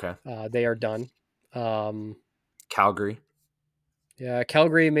 Okay. They are done. Calgary. Yeah,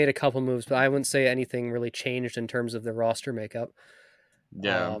 Calgary made a couple moves, but I wouldn't say anything really changed in terms of the roster makeup.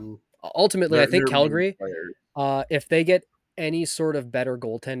 Yeah. Ultimately, I think Calgary, if they get any sort of better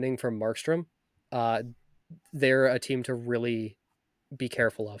goaltending from Markstrom, they're a team to really be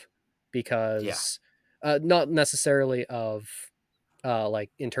careful of, because not necessarily of like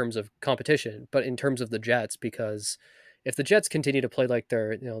in terms of competition, but in terms of the Jets, because if the Jets continue to play like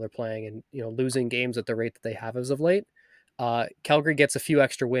they're playing and losing games at the rate that they have as of late, Calgary gets a few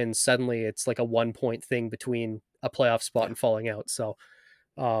extra wins. Suddenly it's like a 1 point thing between a playoff spot and falling out. So,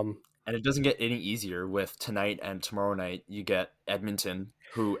 and it doesn't get any easier with tonight and tomorrow night. You get Edmonton,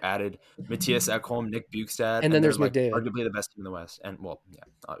 who added Matthias Ekholm, Nick Bjugstad, and then there's like McDavid, arguably the best team in the West. And well, yeah,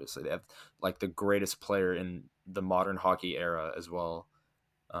 obviously they have like the greatest player in the modern hockey era as well.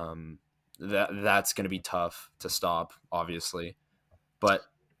 That's going to be tough to stop, obviously, but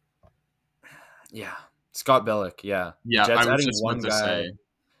yeah, Scott Bellick, yeah, Jets adding one guy.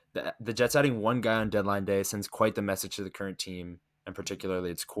 The Jets adding one guy on deadline day sends quite the message to the current team, and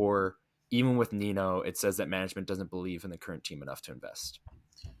particularly its core. Even with Nino, it says that management doesn't believe in the current team enough to invest.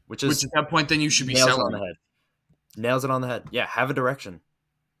 Which at that point, then you should be selling. On the head. Nails it on the head. Yeah, have a direction.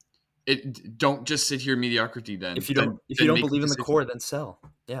 Don't just sit here mediocrity. Then if you don't believe in the core, then sell.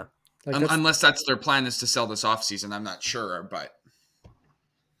 Yeah, like unless that's their plan is to sell this offseason. I'm not sure, but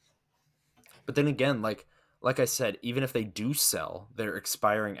then again, like I said, even if they do sell their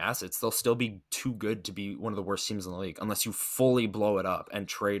expiring assets, they'll still be too good to be one of the worst teams in the league unless you fully blow it up and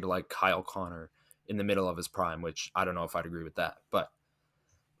trade like Kyle Connor in the middle of his prime, which I don't know if I'd agree with that. But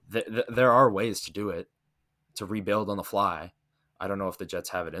there are ways to do it, to rebuild on the fly. I don't know if the Jets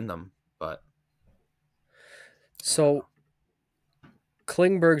have it in them, but... So,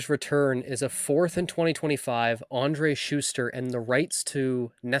 Klingberg's return is a 4th in 2025, Andre Schuster, and the rights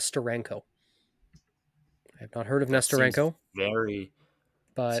to Nestorenko. I have not heard of Nestorenko.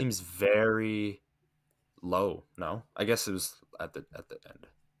 Seems very low. No, I guess it was at the end,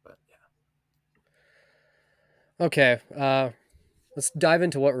 but yeah. Okay, let's dive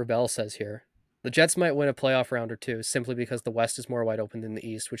into what Rebel says here. The Jets might win a playoff round or two simply because the West is more wide open than the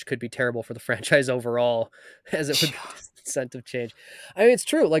East, which could be terrible for the franchise overall, as it would be incentive change. I mean, it's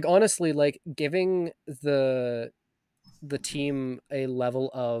true. Like, honestly, like giving the team a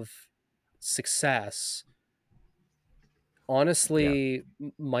level of success honestly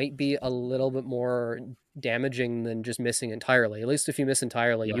might be a little bit more damaging than just missing entirely. At least if you miss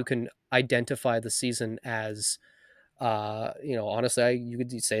entirely, you can identify the season as, honestly, you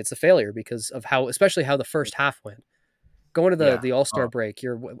could say it's a failure because of especially how the first half went. Going to the All-Star break,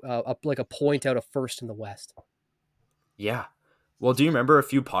 you're up like a point out of first in the West. Yeah. Well, do you remember a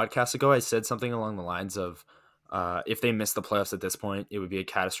few podcasts ago, I said something along the lines of, if they missed the playoffs at this point, it would be a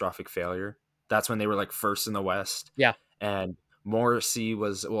catastrophic failure. That's when they were like first in the West. Yeah. And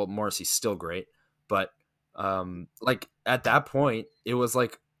Morrissey's still great, but like at that point, it was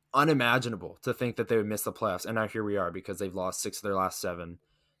like unimaginable to think that they would miss the playoffs, and now here we are because they've lost 6 of their last 7.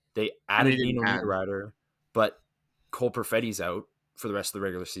 They added Nino Niederreiter, but Cole Perfetti's out for the rest of the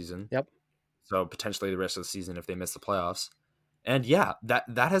regular season. Yep. So potentially the rest of the season if they miss the playoffs. And yeah, that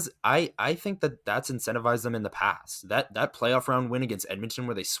has I think that's incentivized them in the past. That playoff round win against Edmonton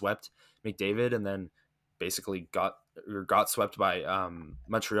where they swept McDavid and then basically got swept by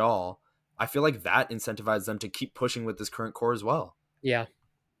Montreal. I feel like that incentivized them to keep pushing with this current core as well. Yeah.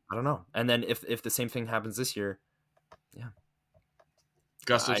 I don't know. And then if the same thing happens this year, yeah.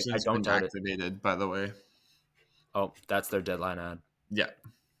 Gustafson's been activated, by the way. Oh, that's their deadline ad. Yeah.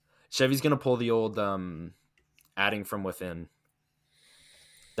 Chevy's going to pull the old adding from within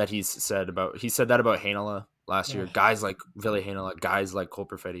that he said that about Heinola last year. Guys like Ville Heinola, guys like Cole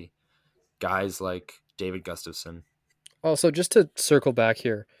Perfetti, guys like David Gustafsson. Also, just to circle back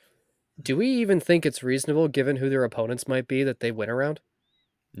here, do we even think it's reasonable, given who their opponents might be, that they win a round?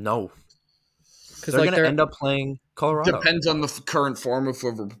 No. Because they're going to end up playing Colorado. Depends on the current form of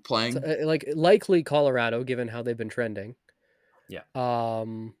whoever we're playing. So, likely Colorado, given how they've been trending. Yeah.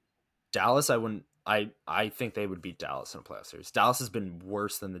 Dallas, I wouldn't. I think they would beat Dallas in a playoff series. Dallas has been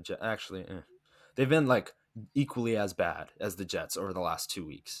worse than the Jets. Actually, they've been like equally as bad as the Jets over the last 2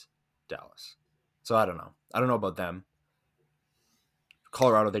 weeks. Dallas. So I don't know. I don't know about them.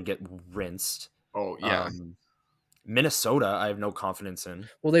 Colorado, they'd get rinsed. Oh yeah. Minnesota, I have no confidence in.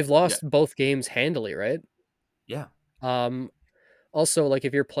 Well, they've lost both games handily, right? Yeah. Also, like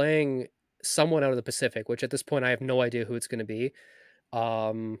if you're playing someone out of the Pacific, which at this point I have no idea who it's going to be.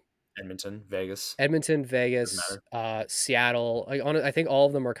 Edmonton, Vegas, Seattle. I think all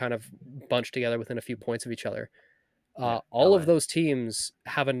of them are kind of bunched together within a few points of each other. All of those teams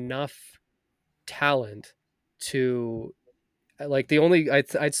have enough talent to, like, the only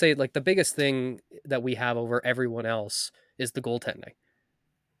I'd say like the biggest thing that we have over everyone else is the goaltending.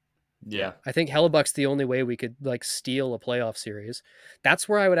 Yeah, I think Hellebuck's the only way we could like steal a playoff series. That's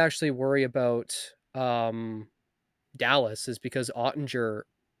where I would actually worry about Dallas, is because Ottinger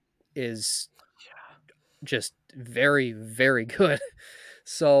is just very, very good.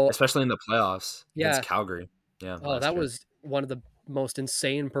 So especially in the playoffs against Calgary. Yeah. Oh, that was one of the most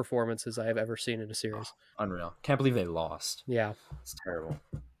insane performances I have ever seen in a series. Unreal. Can't believe they lost. Yeah. It's terrible.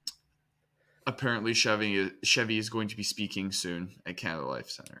 Apparently Chevy is going to be speaking soon at Canada Life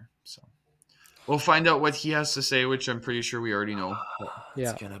Center. So we'll find out what he has to say, which I'm pretty sure we already know.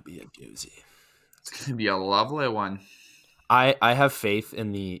 It's going to be a doozy. It's going to be a lovely one. I have faith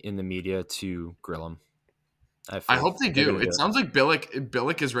in the media to grill him. I hope they do. It sounds like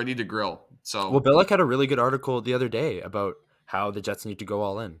Billick is ready to grill. So well, Billick had a really good article the other day about how the Jets need to go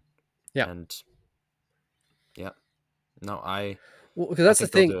all in. Yeah. And yeah. No, because that's the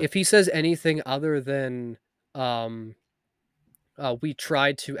thing. If he says anything other than we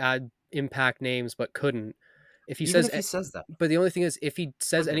tried to add impact names but couldn't. If he says that. But the only thing is, if he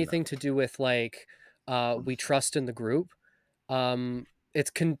says anything to do with like we trust in the group,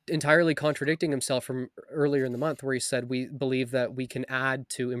 it's entirely contradicting himself from earlier in the month where he said we believe that we can add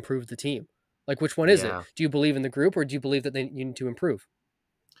to improve the team. Like, which one is it? Do you believe in the group, or do you believe that you need to improve?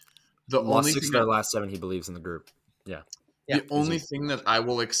 The only thing that last 7 he believes in the group. Yeah. The only thing that I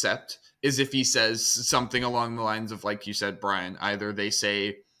will accept is if he says something along the lines of, like you said, Brian, either they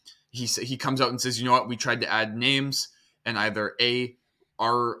say he comes out and says, you know what, we tried to add names, and either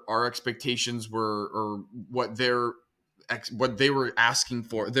our expectations were, or what they were asking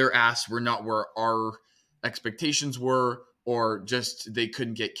for, their asks were not where our expectations were, or just they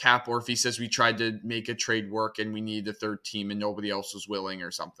couldn't get cap, or if he says we tried to make a trade work and we need a third team and nobody else was willing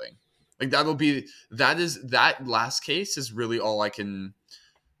or something. Like that last case is really all I can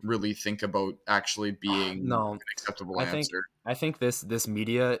really think about actually being an acceptable answer. I think this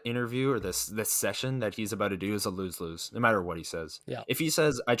media interview or this session that he's about to do is a lose-lose, no matter what he says. Yeah. If he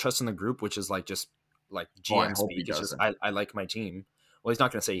says I trust in the group, which is like just like GM speak, it's just I like my team. Well, he's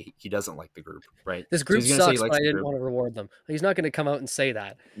not going to say he doesn't like the group, right? This group sucks, but I didn't want to reward them. He's not going to come out and say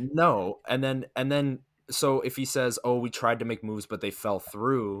that. No, and then so if he says, "Oh, we tried to make moves, but they fell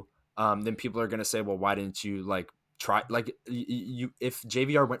through," then people are going to say, "Well, why didn't you like try?" Like you, if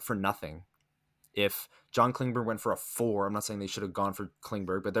JVR went for nothing, if John Klingberg went for a 4, I'm not saying they should have gone for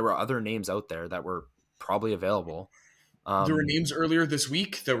Klingberg, but there were other names out there that were probably available. There were names earlier this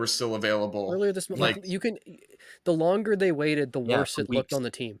week that were still available. Earlier this month, like you can. The longer they waited, the worse it looked on the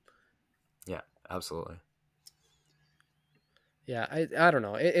team. Yeah, absolutely. Yeah, I don't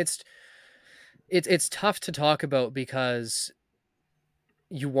know. It's tough to talk about because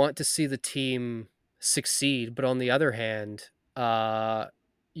you want to see the team succeed, but on the other hand,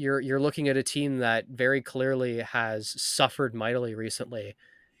 you're looking at a team that very clearly has suffered mightily recently,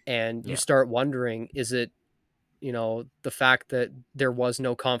 And you start wondering, is it, the fact that there was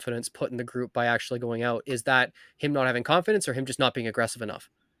no confidence put in the group by actually going out? Is that him not having confidence or him just not being aggressive enough?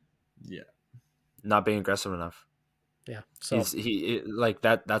 Yeah. Not being aggressive enough. Yeah. So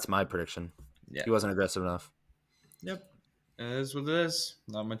that's my prediction. Yeah. He wasn't aggressive enough. Yep. It is what it is.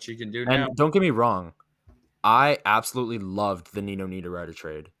 Not much you can do and now. Don't get me wrong. I absolutely loved the Nino Niederreiter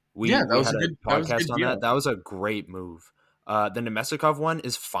trade. We had a podcast on that. That was a great move. The Nemestikov one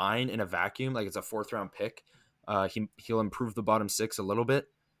is fine in a vacuum. Like, it's a 4th round pick. He'll improve the bottom 6 a little bit.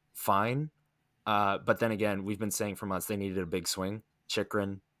 Fine. But then again, we've been saying for months they needed a big swing.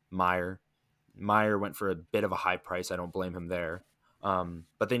 Chychrun, Meier. Meier went for a bit of a high price. I don't blame him there.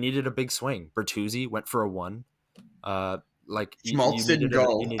 But they needed a big swing. Bertuzzi went for a 1. Schmaltz didn't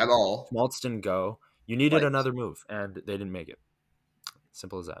go at all. Schmaltz didn't go. You needed another move, and they didn't make it.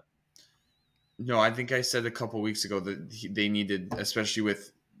 Simple as that. No, I think I said a couple weeks ago that they needed, especially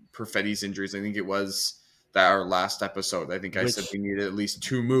with Perfetti's injuries, I think it was our last episode. I think I said they needed at least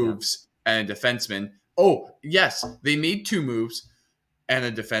 2 moves and a defenseman. Oh, yes, they made 2 moves and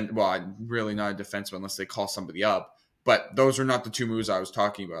a defense. Well, really not a defenseman unless they call somebody up. But those are not the 2 moves I was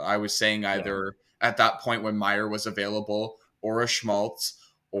talking about. I was saying either at that point when Meier was available, or a Schmaltz,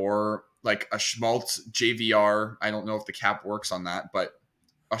 or like a Schmaltz JVR. I don't know if the cap works on that, but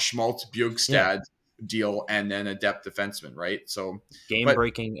a Schmaltz Bjugstad deal and then a depth defenseman, right? So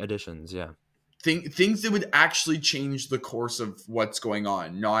game-breaking additions, things that would actually change the course of what's going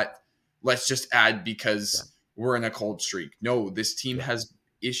on, not let's just add because we're in a cold streak. No, this team has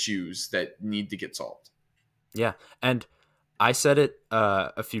issues that need to get solved. Yeah, and I said it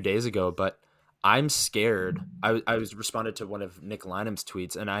a few days ago, but I'm scared. I was responded to one of Nick Lynam's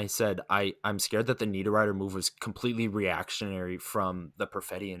tweets, and I said I'm scared that the Niederreiter move was completely reactionary from the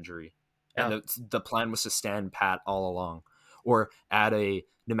Perfetti injury, and the plan was to stand pat all along, or add a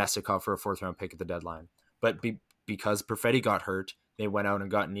Nemestikov for a 4th round pick at the deadline. But because Perfetti got hurt, they went out and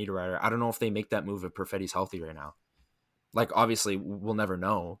got Niederreiter. I don't know if they make that move if Perfetti's healthy right now. Like, obviously, we'll never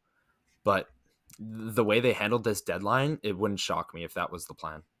know, but the way they handled this deadline, it wouldn't shock me if that was the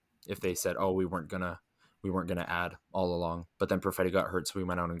plan. If they said, "Oh, we weren't gonna add all along," but then Perfetti got hurt, so we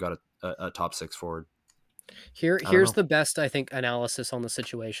went out and got a top 6 forward. Here's the best, I think, analysis on the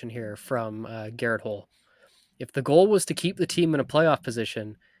situation here from Garrett Hole. If the goal was to keep the team in a playoff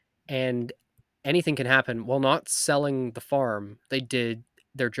position, and anything can happen, while not selling the farm, they did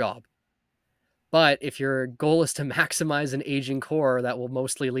their job. But if your goal is to maximize an aging core that will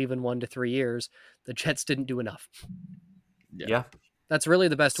mostly leave in 1 to 3 years, the Jets didn't do enough. Yeah. That's really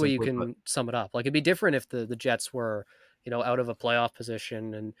the best way you can sum it up. Like, it'd be different if the Jets were, out of a playoff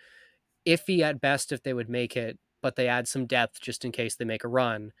position and iffy at best if they would make it, but they add some depth just in case they make a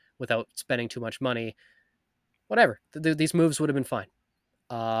run without spending too much money. Whatever. These moves would have been fine.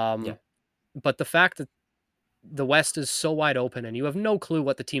 But the fact that the West is so wide open and you have no clue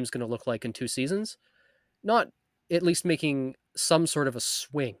what the team's going to look like in 2 seasons, not at least making some sort of a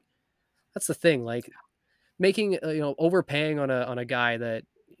swing. That's the thing. Like, making, overpaying on a guy that,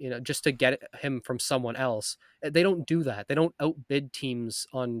 just to get him from someone else. They don't do that. They don't outbid teams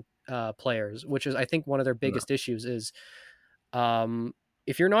on players, which is, I think, one of their biggest issues is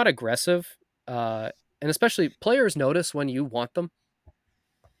if you're not aggressive, and especially players notice when you want them.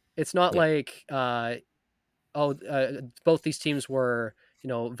 It's not like, both these teams were,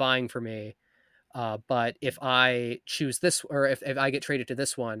 vying for me. But if I choose this, or if I get traded to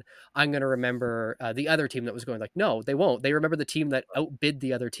this one, I'm going to remember the other team that was going. Like, no, they won't. They remember the team that outbid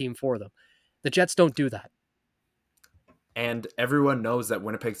the other team for them. The Jets don't do that. And everyone knows that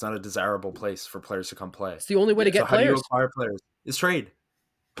Winnipeg's not a desirable place for players to come play. It's the only way to get players. How do you acquire players? Is trade.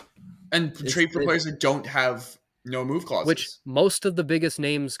 And trade for players that don't have no move clauses. Which most of the biggest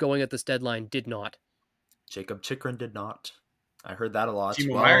names going at this deadline did not. Jacob Chychrun did not. I heard that a lot.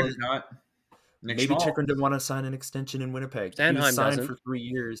 Timo Meier did not. Maybe Chychrun didn't want to sign an extension in Winnipeg. Sanheim he signed doesn't. For 3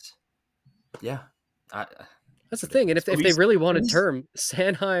 years. Yeah. That's the thing. And if they really wanted term,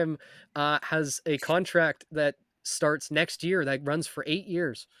 Sanheim has a contract that starts next year that runs for 8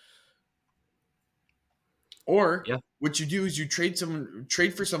 years. Or what you do is you trade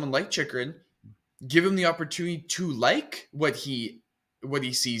for someone like Chychrun, give him the opportunity to like what he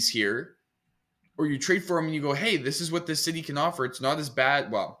sees here, or you trade for him and you go, hey, this is what this city can offer. It's not as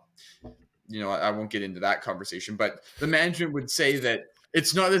bad. Well, I won't get into that conversation, but the management would say that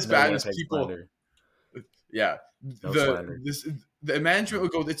it's not as bad as people. Slander. Yeah. The management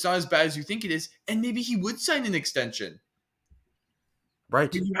would go, it's not as bad as you think it is. And maybe he would sign an extension. Right.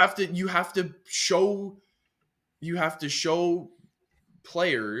 But you have to show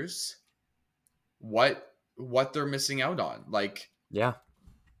players what they're missing out on. Like, yeah.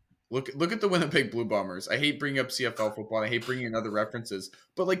 Look at the Winnipeg Blue Bombers. I hate bringing up CFL football. And I hate bringing in other references,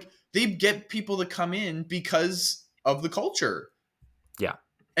 but like they get people to come in because of the culture. Yeah,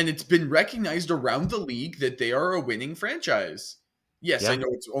 and it's been recognized around the league that they are a winning franchise. Yes, I know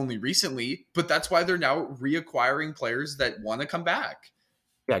it's only recently, but that's why they're now reacquiring players that want to come back.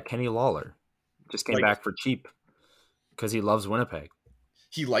 Yeah, Kenny Lawler just came back for cheap because he loves Winnipeg.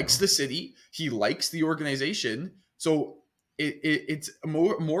 He likes the city. He likes the organization. So it's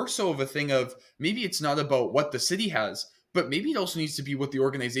more so of a thing of maybe it's not about what the city has, but maybe it also needs to be what the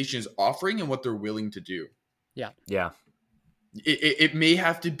organization is offering and what they're willing to do. Yeah. Yeah. It may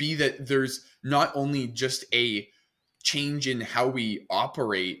have to be that there's not only just a change in how we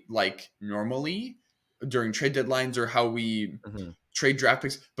operate like normally during trade deadlines or how we trade draft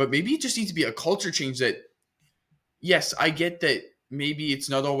picks, but maybe it just needs to be a culture change that, yes, I get that maybe it's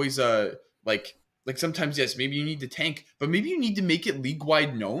not always like sometimes, yes, maybe you need to tank, but maybe you need to make it league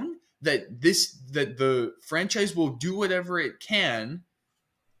wide known that the franchise will do whatever it can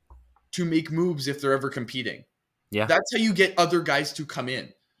to make moves if they're ever competing. Yeah. That's how you get other guys to come in,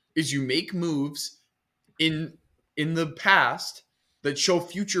 is you make moves in the past that show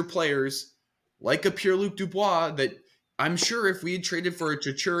future players like a Pierre-Luc Dubois that I'm sure if we had traded for a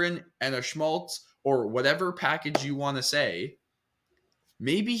Chichurin and a Schmaltz or whatever package you want to say,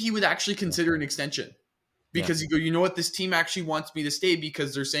 maybe he would actually consider an extension because you go, you know what, this team actually wants me to stay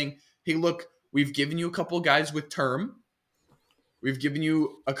because they're saying, hey, look, we've given you a couple guys with term. We've given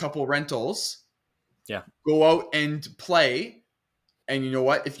you a couple rentals. Yeah. Go out and play. And you know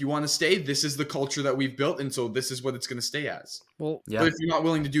what? If you want to stay, this is the culture that we've built. And so this is what it's going to stay as. Well, but if you're not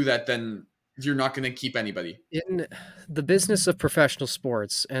willing to do that, then you're not going to keep anybody. In the business of professional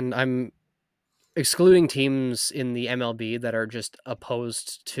sports, and I'm excluding teams in the MLB that are just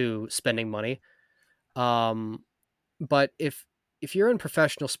opposed to spending money. But if you're in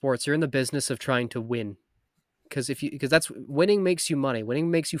professional sports, you're in the business of trying to win. Because that's winning makes you money, winning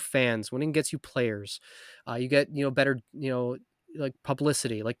makes you fans, winning gets you players. You get, better, like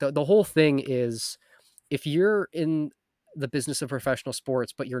publicity. Like the whole thing is, if you're in the business of professional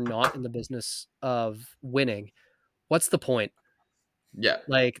sports, but you're not in the business of winning, what's the point? Yeah.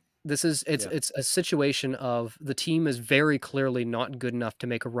 Like this is, it's a situation of the team is very clearly not good enough to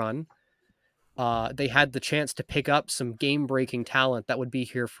make a run. They had the chance to pick up some game-breaking talent that would be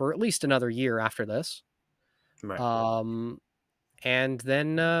here for at least another year after this. Right. And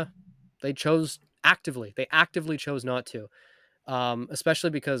then they actively chose not to. Especially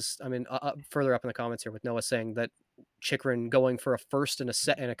because, I mean, further up in the comments here with Noah saying that Chychrun going for a first and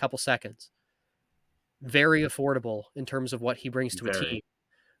a couple seconds, very affordable in terms of what he brings to a team.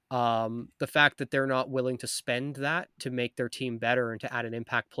 The fact that they're not willing to spend that to make their team better and to add an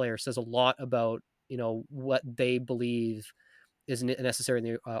impact player says a lot about, what they believe is necessary in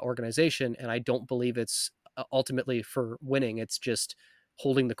the organization. And I don't believe it's ultimately for winning. It's just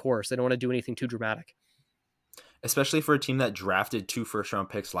holding the course. They don't want to do anything too dramatic. Especially for a team that drafted 2 first-round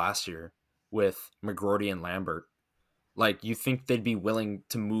picks last year with McGroarty and Lambert. Like, you think they'd be willing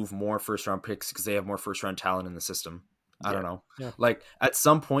to move more first-round picks because they have more first-round talent in the system. I don't know. Yeah. Like, at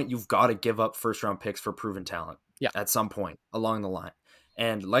some point, you've got to give up first-round picks for proven talent. Yeah. At some point along the line.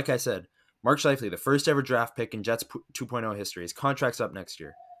 And like I said, Mark Scheifele, the first ever draft pick in Jets 2.0 history, his contract's up next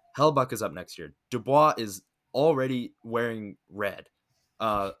year. Hellbuck is up next year. Dubois is already wearing red.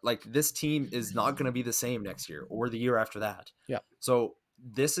 Like, this team is not going to be the same next year or the year after that. Yeah. So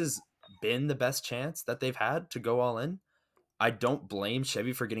this has been the best chance that they've had to go all in. I don't blame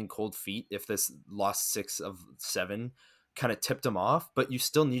Chevy for getting cold feet if this lost 6 of 7 kind of tipped him off, but you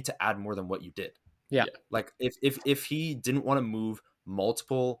still need to add more than what you did. Yeah. Like, if he didn't want to move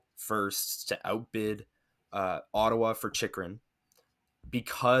multiple firsts to outbid Ottawa for Chychrun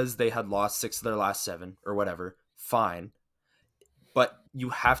because they had lost 6 of their last 7 or whatever, fine. But you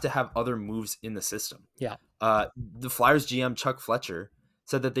have to have other moves in the system. Yeah. The Flyers GM, Chuck Fletcher,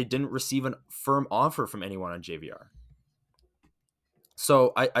 said that they didn't receive a firm offer from anyone on JVR.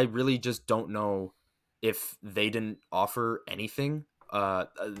 So I really just don't know if they didn't offer anything.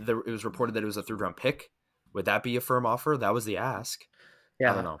 It was reported that it was a 3rd-round pick. Would that be a firm offer? That was the ask.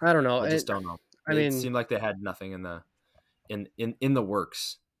 Yeah, I don't know. I just don't know. It seemed like they had nothing in the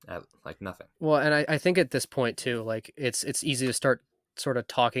works. Like nothing. Well, and I think at this point too, like it's easy to start sort of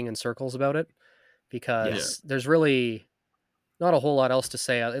talking in circles about it because there's really not a whole lot else to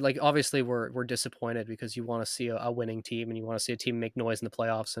say. Like, obviously we're disappointed because you want to see a winning team and you want to see a team make noise in the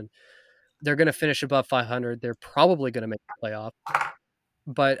playoffs, and they're going to finish above 500. They're probably going to make the playoff,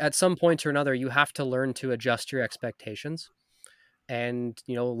 but at some point or another, you have to learn to adjust your expectations and,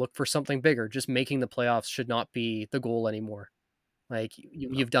 look for something bigger. Just making the playoffs should not be the goal anymore. Like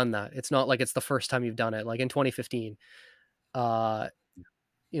you've done that. It's not like it's the first time you've done it. Like in 2015, after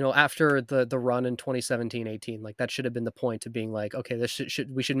the run in 2017-18, like that should have been the point of being like, okay, this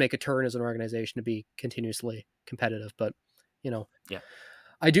we should make a turn as an organization to be continuously competitive. But, yeah.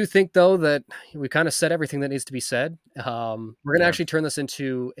 I do think though that we kind of said everything that needs to be said. We're going to actually turn this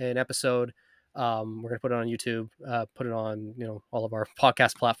into an episode. We're going to put it on YouTube, put it on, all of our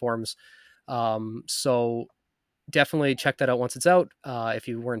podcast platforms. So definitely check that out once it's out. If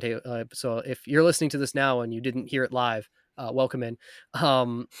you weren't, so if you're listening to this now and you didn't hear it live, welcome in.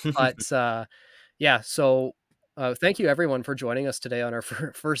 So thank you everyone for joining us today on our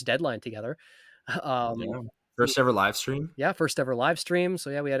first deadline together. First ever live stream. Yeah, first ever live stream. So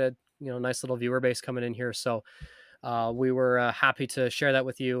yeah, we had a nice little viewer base coming in here. So we were happy to share that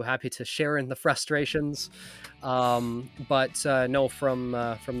with you. Happy to share in the frustrations. But no, from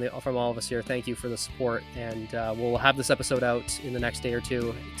all of us here, thank you for the support, and we'll have this episode out in the next day or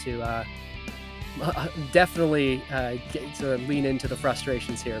two to definitely get to lean into the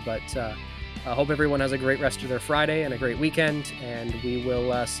frustrations here. But I hope everyone has a great rest of their Friday and a great weekend, and we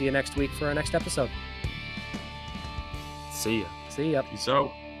will see you next week for our next episode. See ya. Peace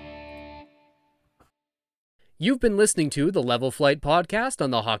out. You've been listening to the Level Flight Podcast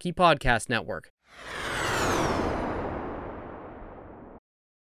on the Hockey Podcast Network.